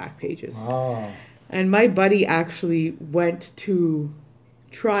everything in the back pages. Ah. And my buddy actually went to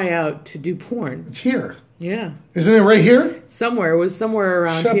try out to do porn. It's here. Yeah. Isn't it right here? Somewhere. It was somewhere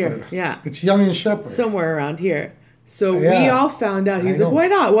around Shepherd. here. Yeah. It's Young and Shepherd. Somewhere around here. So we all found out. He's like, why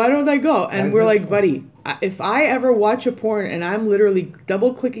not? Why don't I go? And we're like, buddy, if I ever watch a porn and I'm literally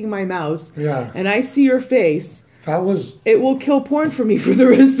double clicking my mouse and I see your face, it will kill porn for me for the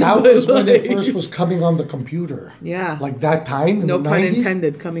rest of my life. That was when it first was coming on the computer. Yeah. Like that time in no the pun 90s?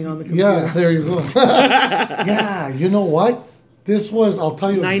 intended, coming on the computer. Yeah, there you go. Yeah, you know what? This was, I'll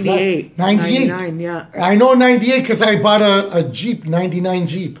tell you 98. 98. 99, yeah. I know 98 because I bought a Jeep, 99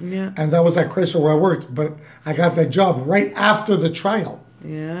 Jeep. Yeah. And that was at Chrysler where I worked. But I got that job right after the trial.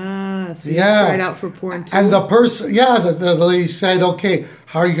 Yeah. So you tried out for porn too? And the person, the lady said, okay,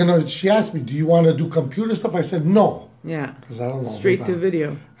 how are you going to, she asked me, do you want to do computer stuff? I said, no. Yeah. Because I don't know. Straight to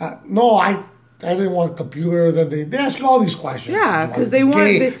video. No, I didn't want computer. Then they ask you all these questions. Yeah, because they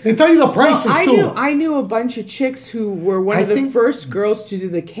want. They tell you the prices too. I knew a bunch of chicks who were one of the first girls to do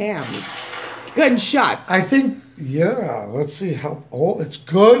the cams, gunshots. I think. Yeah. Let's see how. Oh, it's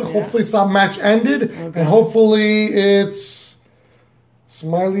good. Yeah. Hopefully, it's not match ended, and hopefully it's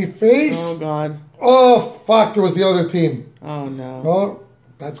smiley face. Oh God. Oh fuck! There was the other team. Oh no. No.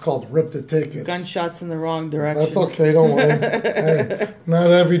 That's called rip the tickets. Gunshots in the wrong direction. That's okay, don't worry. Hey, not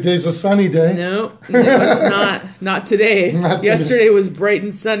every day's a sunny day. No, it's not. Not today. Yesterday was bright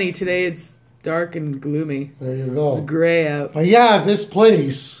and sunny. Today it's dark and gloomy. There you go. It's gray out. But yeah, this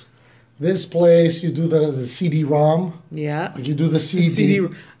place, you do the CD-ROM. Yeah. Like you do the CD.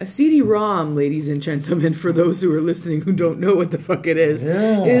 A CD-ROM, ladies and gentlemen, for those who are listening who don't know what the fuck it is,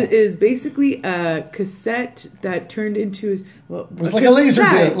 is basically a cassette that turned into... Well, it was like a laser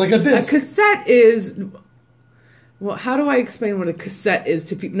disc, like a disc. A cassette is... Well, how do I explain what a cassette is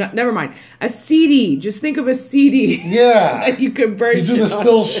to people? No, never mind. A CD. Just think of a CD. Yeah. That you convert. You do the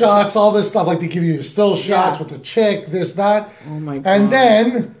still shots, all this stuff. Like they give you still shots with the chick, this, that. Oh my God. And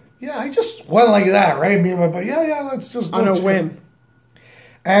then... Yeah, I just went like that, right? Me and my buddy, let's just go. On a whim.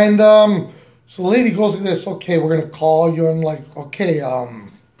 And so the lady goes like this, okay, we're going to call you. I'm like, okay, how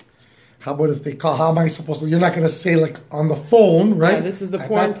about if they call, how am I supposed to, you're not going to say like on the phone, right? Yeah, this is the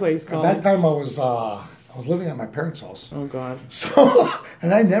porn place calling. At that time I was living at my parents' house. Oh, God. So,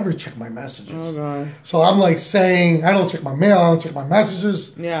 and I never check my messages. Oh, God. So I'm like saying, I don't check my mail, I don't check my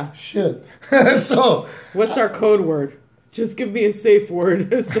messages. Yeah. Shit. So. What's our code word? Just give me a safe word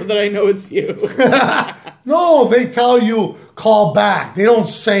so that I know it's you. No, they tell you call back. They don't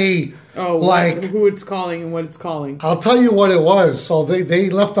say who it's calling and what it's calling. I'll tell you what it was. So they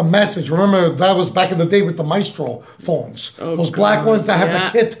left a message. Remember, that was back in the day with the Maestro phones. Those black ones that had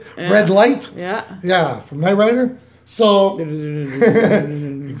the kit red light. Yeah. Yeah, from Knight Rider. So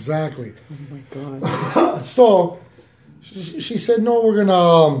exactly. Oh my God. So she said, no, we're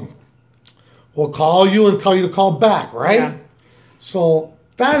gonna we'll call you and tell you to call back, right? Yeah. So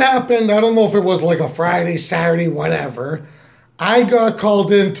that happened. I don't know if it was like a Friday, Saturday, whatever. I got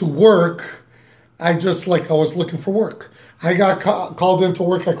called in to work. I was looking for work. I got called in to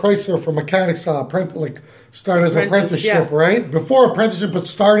work at Chrysler for mechanics, start as apprenticeship, right? Before apprenticeship, but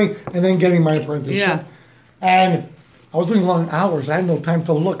starting and then getting my apprenticeship. Yeah. And I was doing long hours. I had no time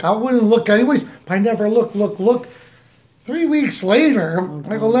to look. I wouldn't look anyways, but I never look. 3 weeks later,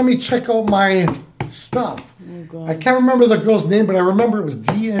 I go, let me check out my stuff. Oh, God. I can't remember the girl's name, but I remember it was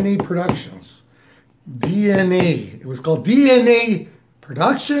DNA Productions. DNA. It was called DNA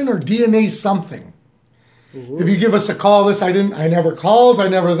Production or DNA something. Ooh. If you give us a call, I never called, I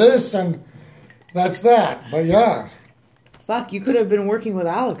never this, and that's that. But yeah. Fuck, you could have been working with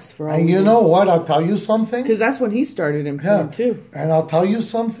Alex for all. And you know what? I'll tell you something. Because that's when he started in porn too. And I'll tell you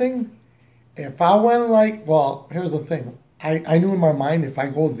something. If I went here's the thing. I knew in my mind if I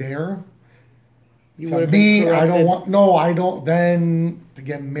go there, I don't, then to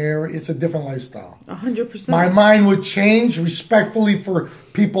get married, it's a different lifestyle. 100%. My mind would change respectfully for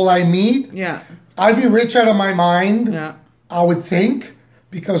people I meet. Yeah. I'd be rich out of my mind. Yeah. I would think,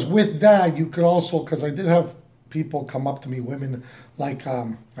 because with that, you could also, because I did have people come up to me, women, like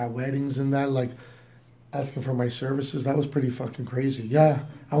at weddings and that, like asking for my services. That was pretty fucking crazy. Yeah,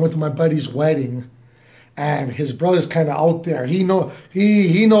 I went to my buddy's wedding, and his brother's kind of out there. He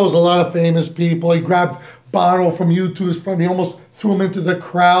knows a lot of famous people. He grabbed Bono from U2's front. He almost threw him into the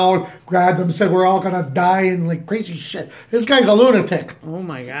crowd, grabbed him, said we're all gonna die, and like crazy shit. This guy's a lunatic. Oh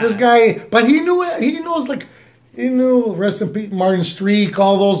my god. This guy, but he knew it. He knows, like, he knew, rest in peace, Martin Streak,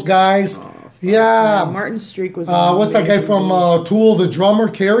 all those guys. Oh, yeah. Martin Streak was. What's that guy from Tool, the drummer,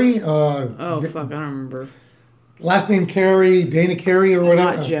 Carey? Oh fuck, I don't remember. Last name Carey, Dana Carey or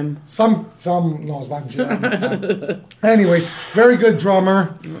whatever. Not Jim. No, it's not Jim. It's not. Anyways, very good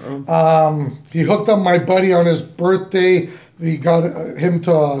drummer. He hooked up my buddy on his birthday. He got him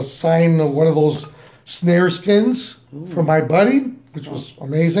to sign one of those snare skins for my buddy, which was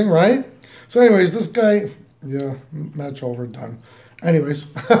amazing, right? So anyways, this guy, yeah, match over, done. Anyways,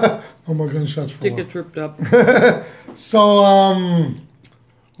 no more gunshots for a while. Get tripped up. So,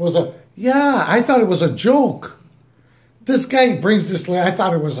 what was that? Yeah, I thought it was a joke. This guy brings this. I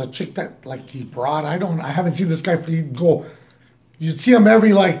thought it was a chick that, like, he brought. I haven't seen this guy for. He'd go. You'd see him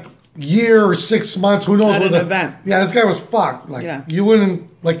every, like, year or 6 months. Who knows? At an event. Yeah, this guy was fucked. Like, yeah. You wouldn't,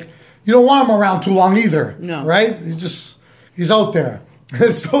 like, you don't want him around too long either. No. Right? He's out there.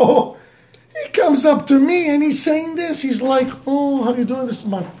 So he comes up to me and he's saying this. He's like, "Oh, how you doing? This is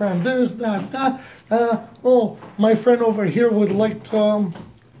my friend. This, that. Oh, my friend over here would like to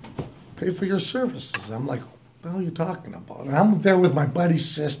pay for your services." I'm like, what the hell are you talking about? And I'm there with my buddy's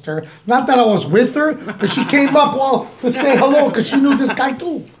sister. Not that I was with her, but she came up to say hello because she knew this guy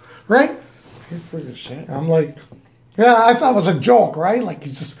too, right? Pay for your shit. I'm like, yeah, I thought it was a joke, right? Like,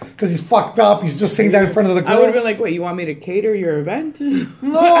 he's just, because he's fucked up, he's just saying that in front of the girl. I would have been like, wait, you want me to cater your event?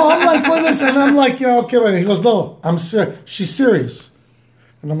 No, I'm like, what is it? And I'm like, okay, wait. He goes, no, I'm serious. She's serious.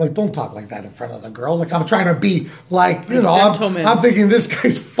 And I'm like, don't talk like that in front of the girl. Like, I'm trying to be like, I'm thinking this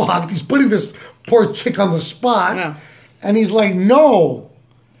guy's fucked. He's putting this poor chick on the spot. Yeah. And he's like, no.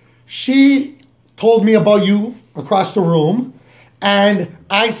 She told me about you across the room. And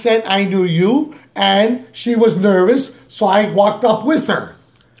I said I knew you. And she was nervous. So I walked up with her.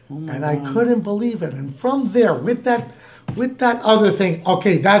 And I couldn't believe it. And from there, with that other thing,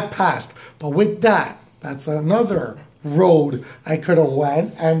 okay, that passed. But with that's another road I could have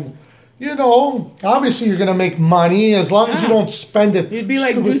went. And, obviously you're going to make money as long as you don't spend it. You'd be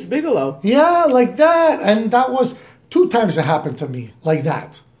like Deuce Bigelow. Yeah, like that. And that was 2 times it happened to me like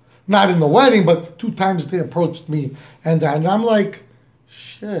that. Not in the wedding, but 2 times they approached me and that. And I'm like,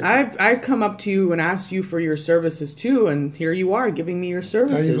 shit. I come up to you and asked you for your services too, and here you are giving me your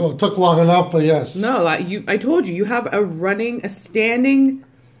services. There you go. It took long enough, but yes. No, I told you have a standing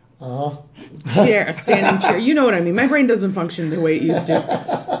chair, a standing chair. You know what I mean. My brain doesn't function the way it used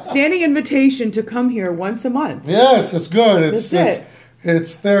to. Standing invitation to come here once a month. Yes, it's good. That's it.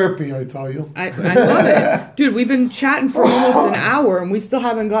 It's therapy, I tell you. I love it. Dude, we've been chatting for almost an hour and we still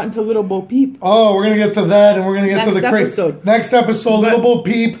haven't gotten to Little Bo Peep. Oh, we're going to get to that and we're going to get to the next episode, Little Bo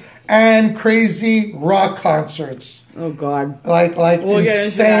Peep and crazy rock concerts. Oh, God. Like we'll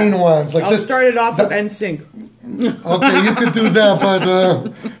insane ones. Like I'll start it off with NSYNC. Okay, you could do that,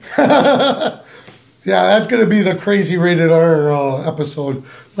 but yeah, that's going to be the crazy rated R episode.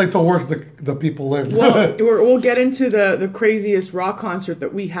 Like to work the people in. Well, we'll get into the craziest rock concert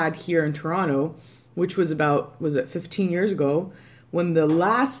that we had here in Toronto, which was was it 15 years ago, when the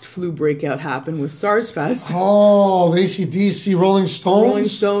last flu breakout happened with SARS Fest. Oh, the AC/DC, Rolling Stones? Rolling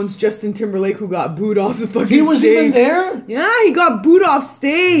Stones, Justin Timberlake, who got booed off the fucking stage. He was even there? Yeah, he got booed off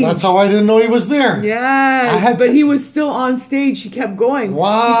stage. That's how I didn't know he was there. Yes, but he was still on stage. He kept going.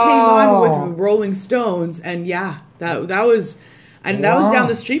 Wow. He came on with Rolling Stones, and yeah, that was... And that was down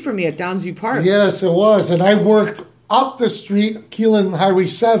the street from me at Downsview Park. Yes, it was. And I worked up the street, Keelan Highway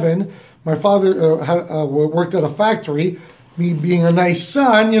 7. My father worked at a factory. Me being a nice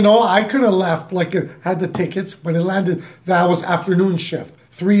son, I could have left, had the tickets, but it landed, that was afternoon shift,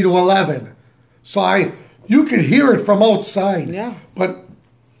 3 to 11. So you could hear it from outside. Yeah. But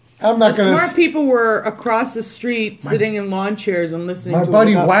I'm not going to... Smart people were across the street, sitting in lawn chairs and listening to... My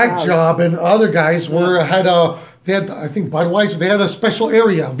buddy Whack Job and other guys They had, I think, Budweiser. They had a special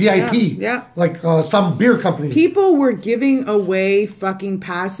area, VIP. Yeah. Like some beer company. People were giving away fucking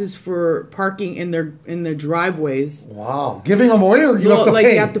passes for parking in their driveways. Wow. Giving them away, or you have to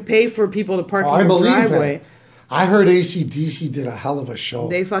pay? You have to pay for people to park in their driveway. It. I heard AC/DC did a hell of a show.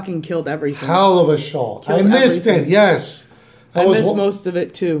 They fucking killed everything. Hell of a show. I missed it, yes. I missed most of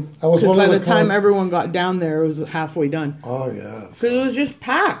it, too. Because by the time everyone got down there, it was halfway done. Oh, yeah. Because it was just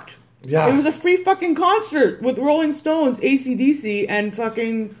packed. Yeah. It was a free fucking concert with Rolling Stones, AC/DC, and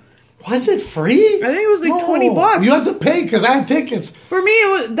fucking Was it free? I think it was like $20. You had to pay because I had tickets. For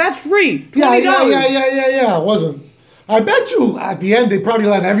me, that's free. $20. Yeah. It wasn't. I bet you at the end they probably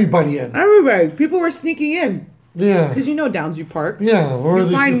let everybody in. Everybody. People were sneaking in. Yeah. Because you know Downsview Park. Yeah. You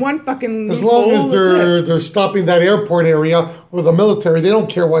find one fucking as long loophole, as they're stopping that airport area with the military, they don't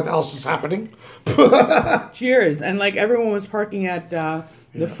care what else is happening. Cheers. And like everyone was parking at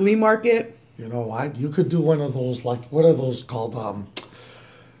the flea market. You know what? You could do one of those, like, what are those called?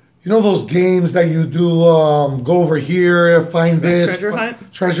 You know those games that you do, go over here, find this. Treasure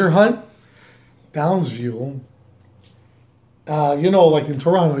hunt? Treasure hunt. Downsview. You know, like in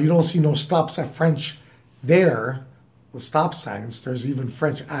Toronto, you don't see no stops at French there. With stop signs. There's even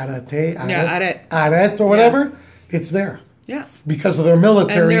French arrête or whatever. Yeah. It's there. Yeah. Because of their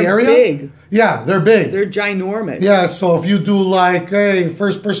military and they're area. Big. Yeah, they're big. They're ginormous. Yeah, so if you do like, hey,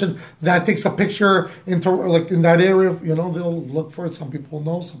 first person that takes a picture into like in that area, you know, they'll look for it. Some people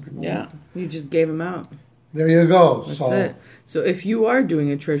know, some people won't. You just gave them out. There you go. That's it. So if you are doing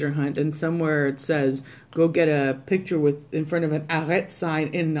a treasure hunt and somewhere it says go get a picture with in front of an arrête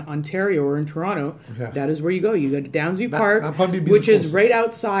sign in Ontario or in Toronto, that is where you go. You go to Downsview Park, which is right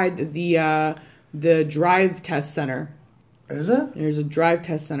outside the drive test center. Is it? There's a drive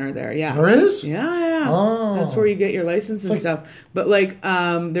test center there. Yeah. There is? Yeah. Oh. That's where you get your license and stuff. But like,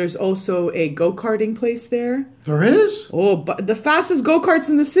 there's also a go-karting place there. There is? Oh, but the fastest go-karts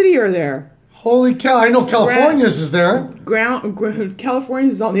in the city are there. Holy cow! I know California's is there.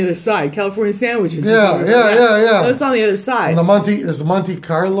 California's is on the other side. California sandwiches. Yeah. That's on the other side. And Monte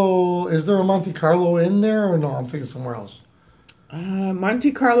Carlo? Is there a Monte Carlo in there or no? I'm thinking somewhere else.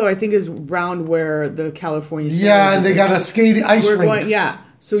 Monte Carlo, I think, is round where the California. Yeah, and they got a skating ice rink.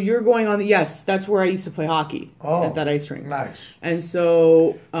 So you're going on the that's where I used to play hockey at that ice rink. Nice. And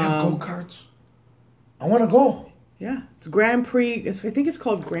so they have go-karts. I want to go. Yeah, it's Grand Prix. I think it's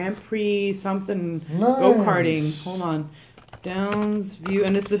called Grand Prix something. Nice. Go-karting. Hold on, Downsview,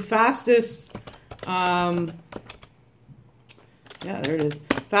 and it's the fastest. Yeah, there it is.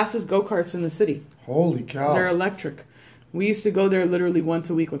 Fastest go-karts in the city. Holy cow! They're electric. We used to go there literally once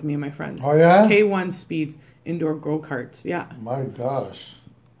a week with me and my friends. Oh, yeah? K1 speed indoor go-karts. Yeah. My gosh.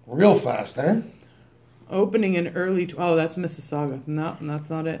 Real fast, eh? Opening in early... Oh, that's Mississauga. No, that's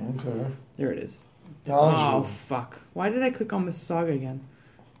not it. Okay. There it is. Downsview. Oh, fuck. Why did I click on Mississauga again?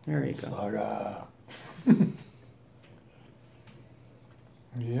 There you go. Mississauga.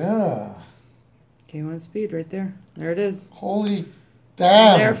 Yeah. K1 speed right there. There it is. Holy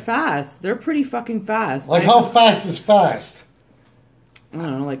damn. They're fast. They're pretty fucking fast. Like, how fast is fast? I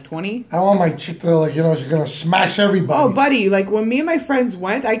don't know, like 20? I want my chick to, like, you know, she's going to smash everybody. Oh, buddy, like, when me and my friends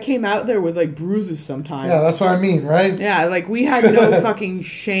went, I came out there with, like, bruises sometimes. Yeah, that's what I mean, right? Yeah, like, we had no fucking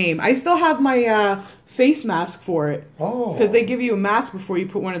shame. I still have my face mask for it. Oh. Because they give you a mask before you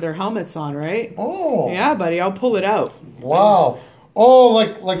put one of their helmets on, right? Oh. Yeah, buddy, I'll pull it out. Wow. Oh,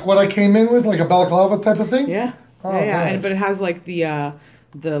 like what I came in with, like a balaclava type of thing? Yeah. Oh, yeah. nice. But it has, like, the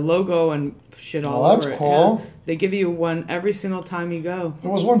logo and shit all Oh, over that's it. cool. Yeah. They give you one every single time you go.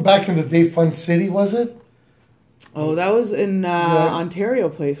 There was one back in the day, Fun City, was it? Oh, that was in Ontario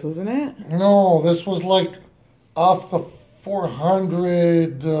place, wasn't it? No, this was like off the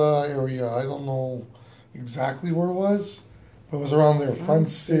 400 area. I don't know exactly where it was. But it was around there, Fun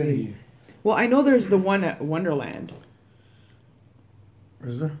City. Well, I know there's the one at Wonderland.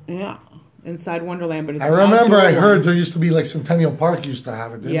 Is there? Yeah. Inside Wonderland, but it's I remember I heard one. there used to be like Centennial Park used to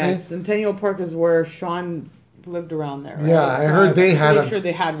have it, didn't Yes, Centennial Park is where Sean lived around there. Right? Yeah, I heard they had I'm sure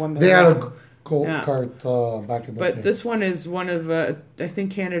they had one there. They had a go-kart back in the day. But this one is one of, I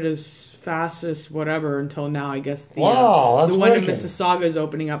think, Canada's fastest whatever until now. I guess the, that's the one wicked. in Mississauga is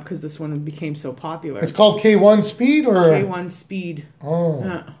opening up because this one became so popular. It's called K1 Speed or? K1 Speed. Oh,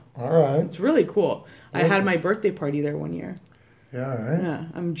 Yeah. All right. It's really cool. I had my birthday party there one year. Yeah, right. Yeah,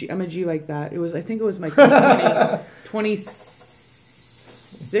 I'm a G like that. I think it was my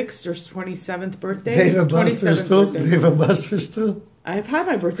 26th or 27th birthday. Dave and Buster's too. Birthday. Dave and Buster's too. I've had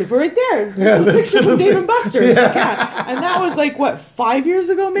my birthday party right there. Yeah, The picture from Dave and Buster's. Yeah. Yeah. And that was like, what, 5 years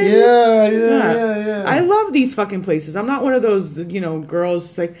ago maybe? Yeah. I love these fucking places. I'm not one of those, girls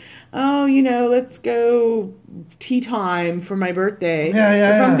who's like, oh, let's go tea time for my birthday. If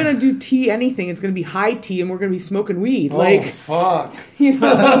I'm going to do tea anything, it's going to be high tea and we're going to be smoking weed. Oh, fuck.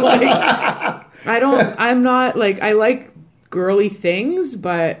 I like girly things,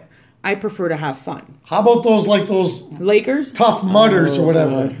 but I prefer to have fun. How about those Lakers? Tough Mudders or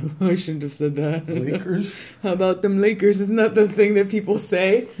whatever? God. I shouldn't have said that. Lakers? How about them Lakers? Isn't that the thing that people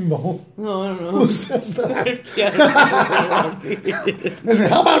say? No. No, I don't know. Who says that? Yeah. They say,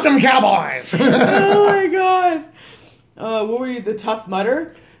 how about them Cowboys? Oh my God. What were you, the Tough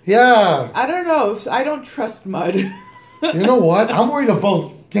Mudder? Yeah. I don't know. I don't trust mud. You know what? I'm worried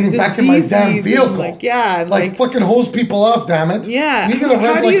about getting back in my damn Diseases vehicle. and, like, Like fucking hose people off, damn it. Yeah. You're gonna How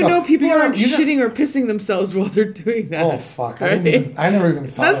rent do like you know people you're aren't gonna- shitting or pissing themselves while they're doing that? Oh fuck! Right? I never even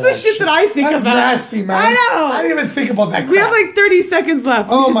thought. That's of the that shit that I think That's about. nasty, man. I know. I didn't even think about that. We have crap. like 30 seconds left.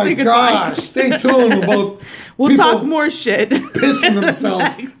 We Oh should my say goodbye. gosh! Stay tuned about. We'll people talk more shit. pissing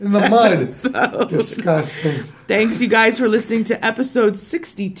themselves in the mud. episode. Disgusting. Thanks, you guys, for listening to episode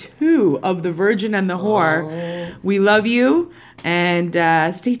 62 of The Virgin and the Whore. We love you. And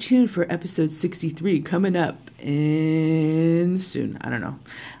stay tuned for episode 63 coming up in soon. I don't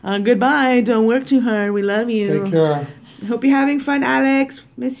know. Goodbye. Don't work too hard. We love you. Take care. Hope you're having fun, Alex.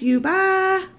 Miss you. Bye.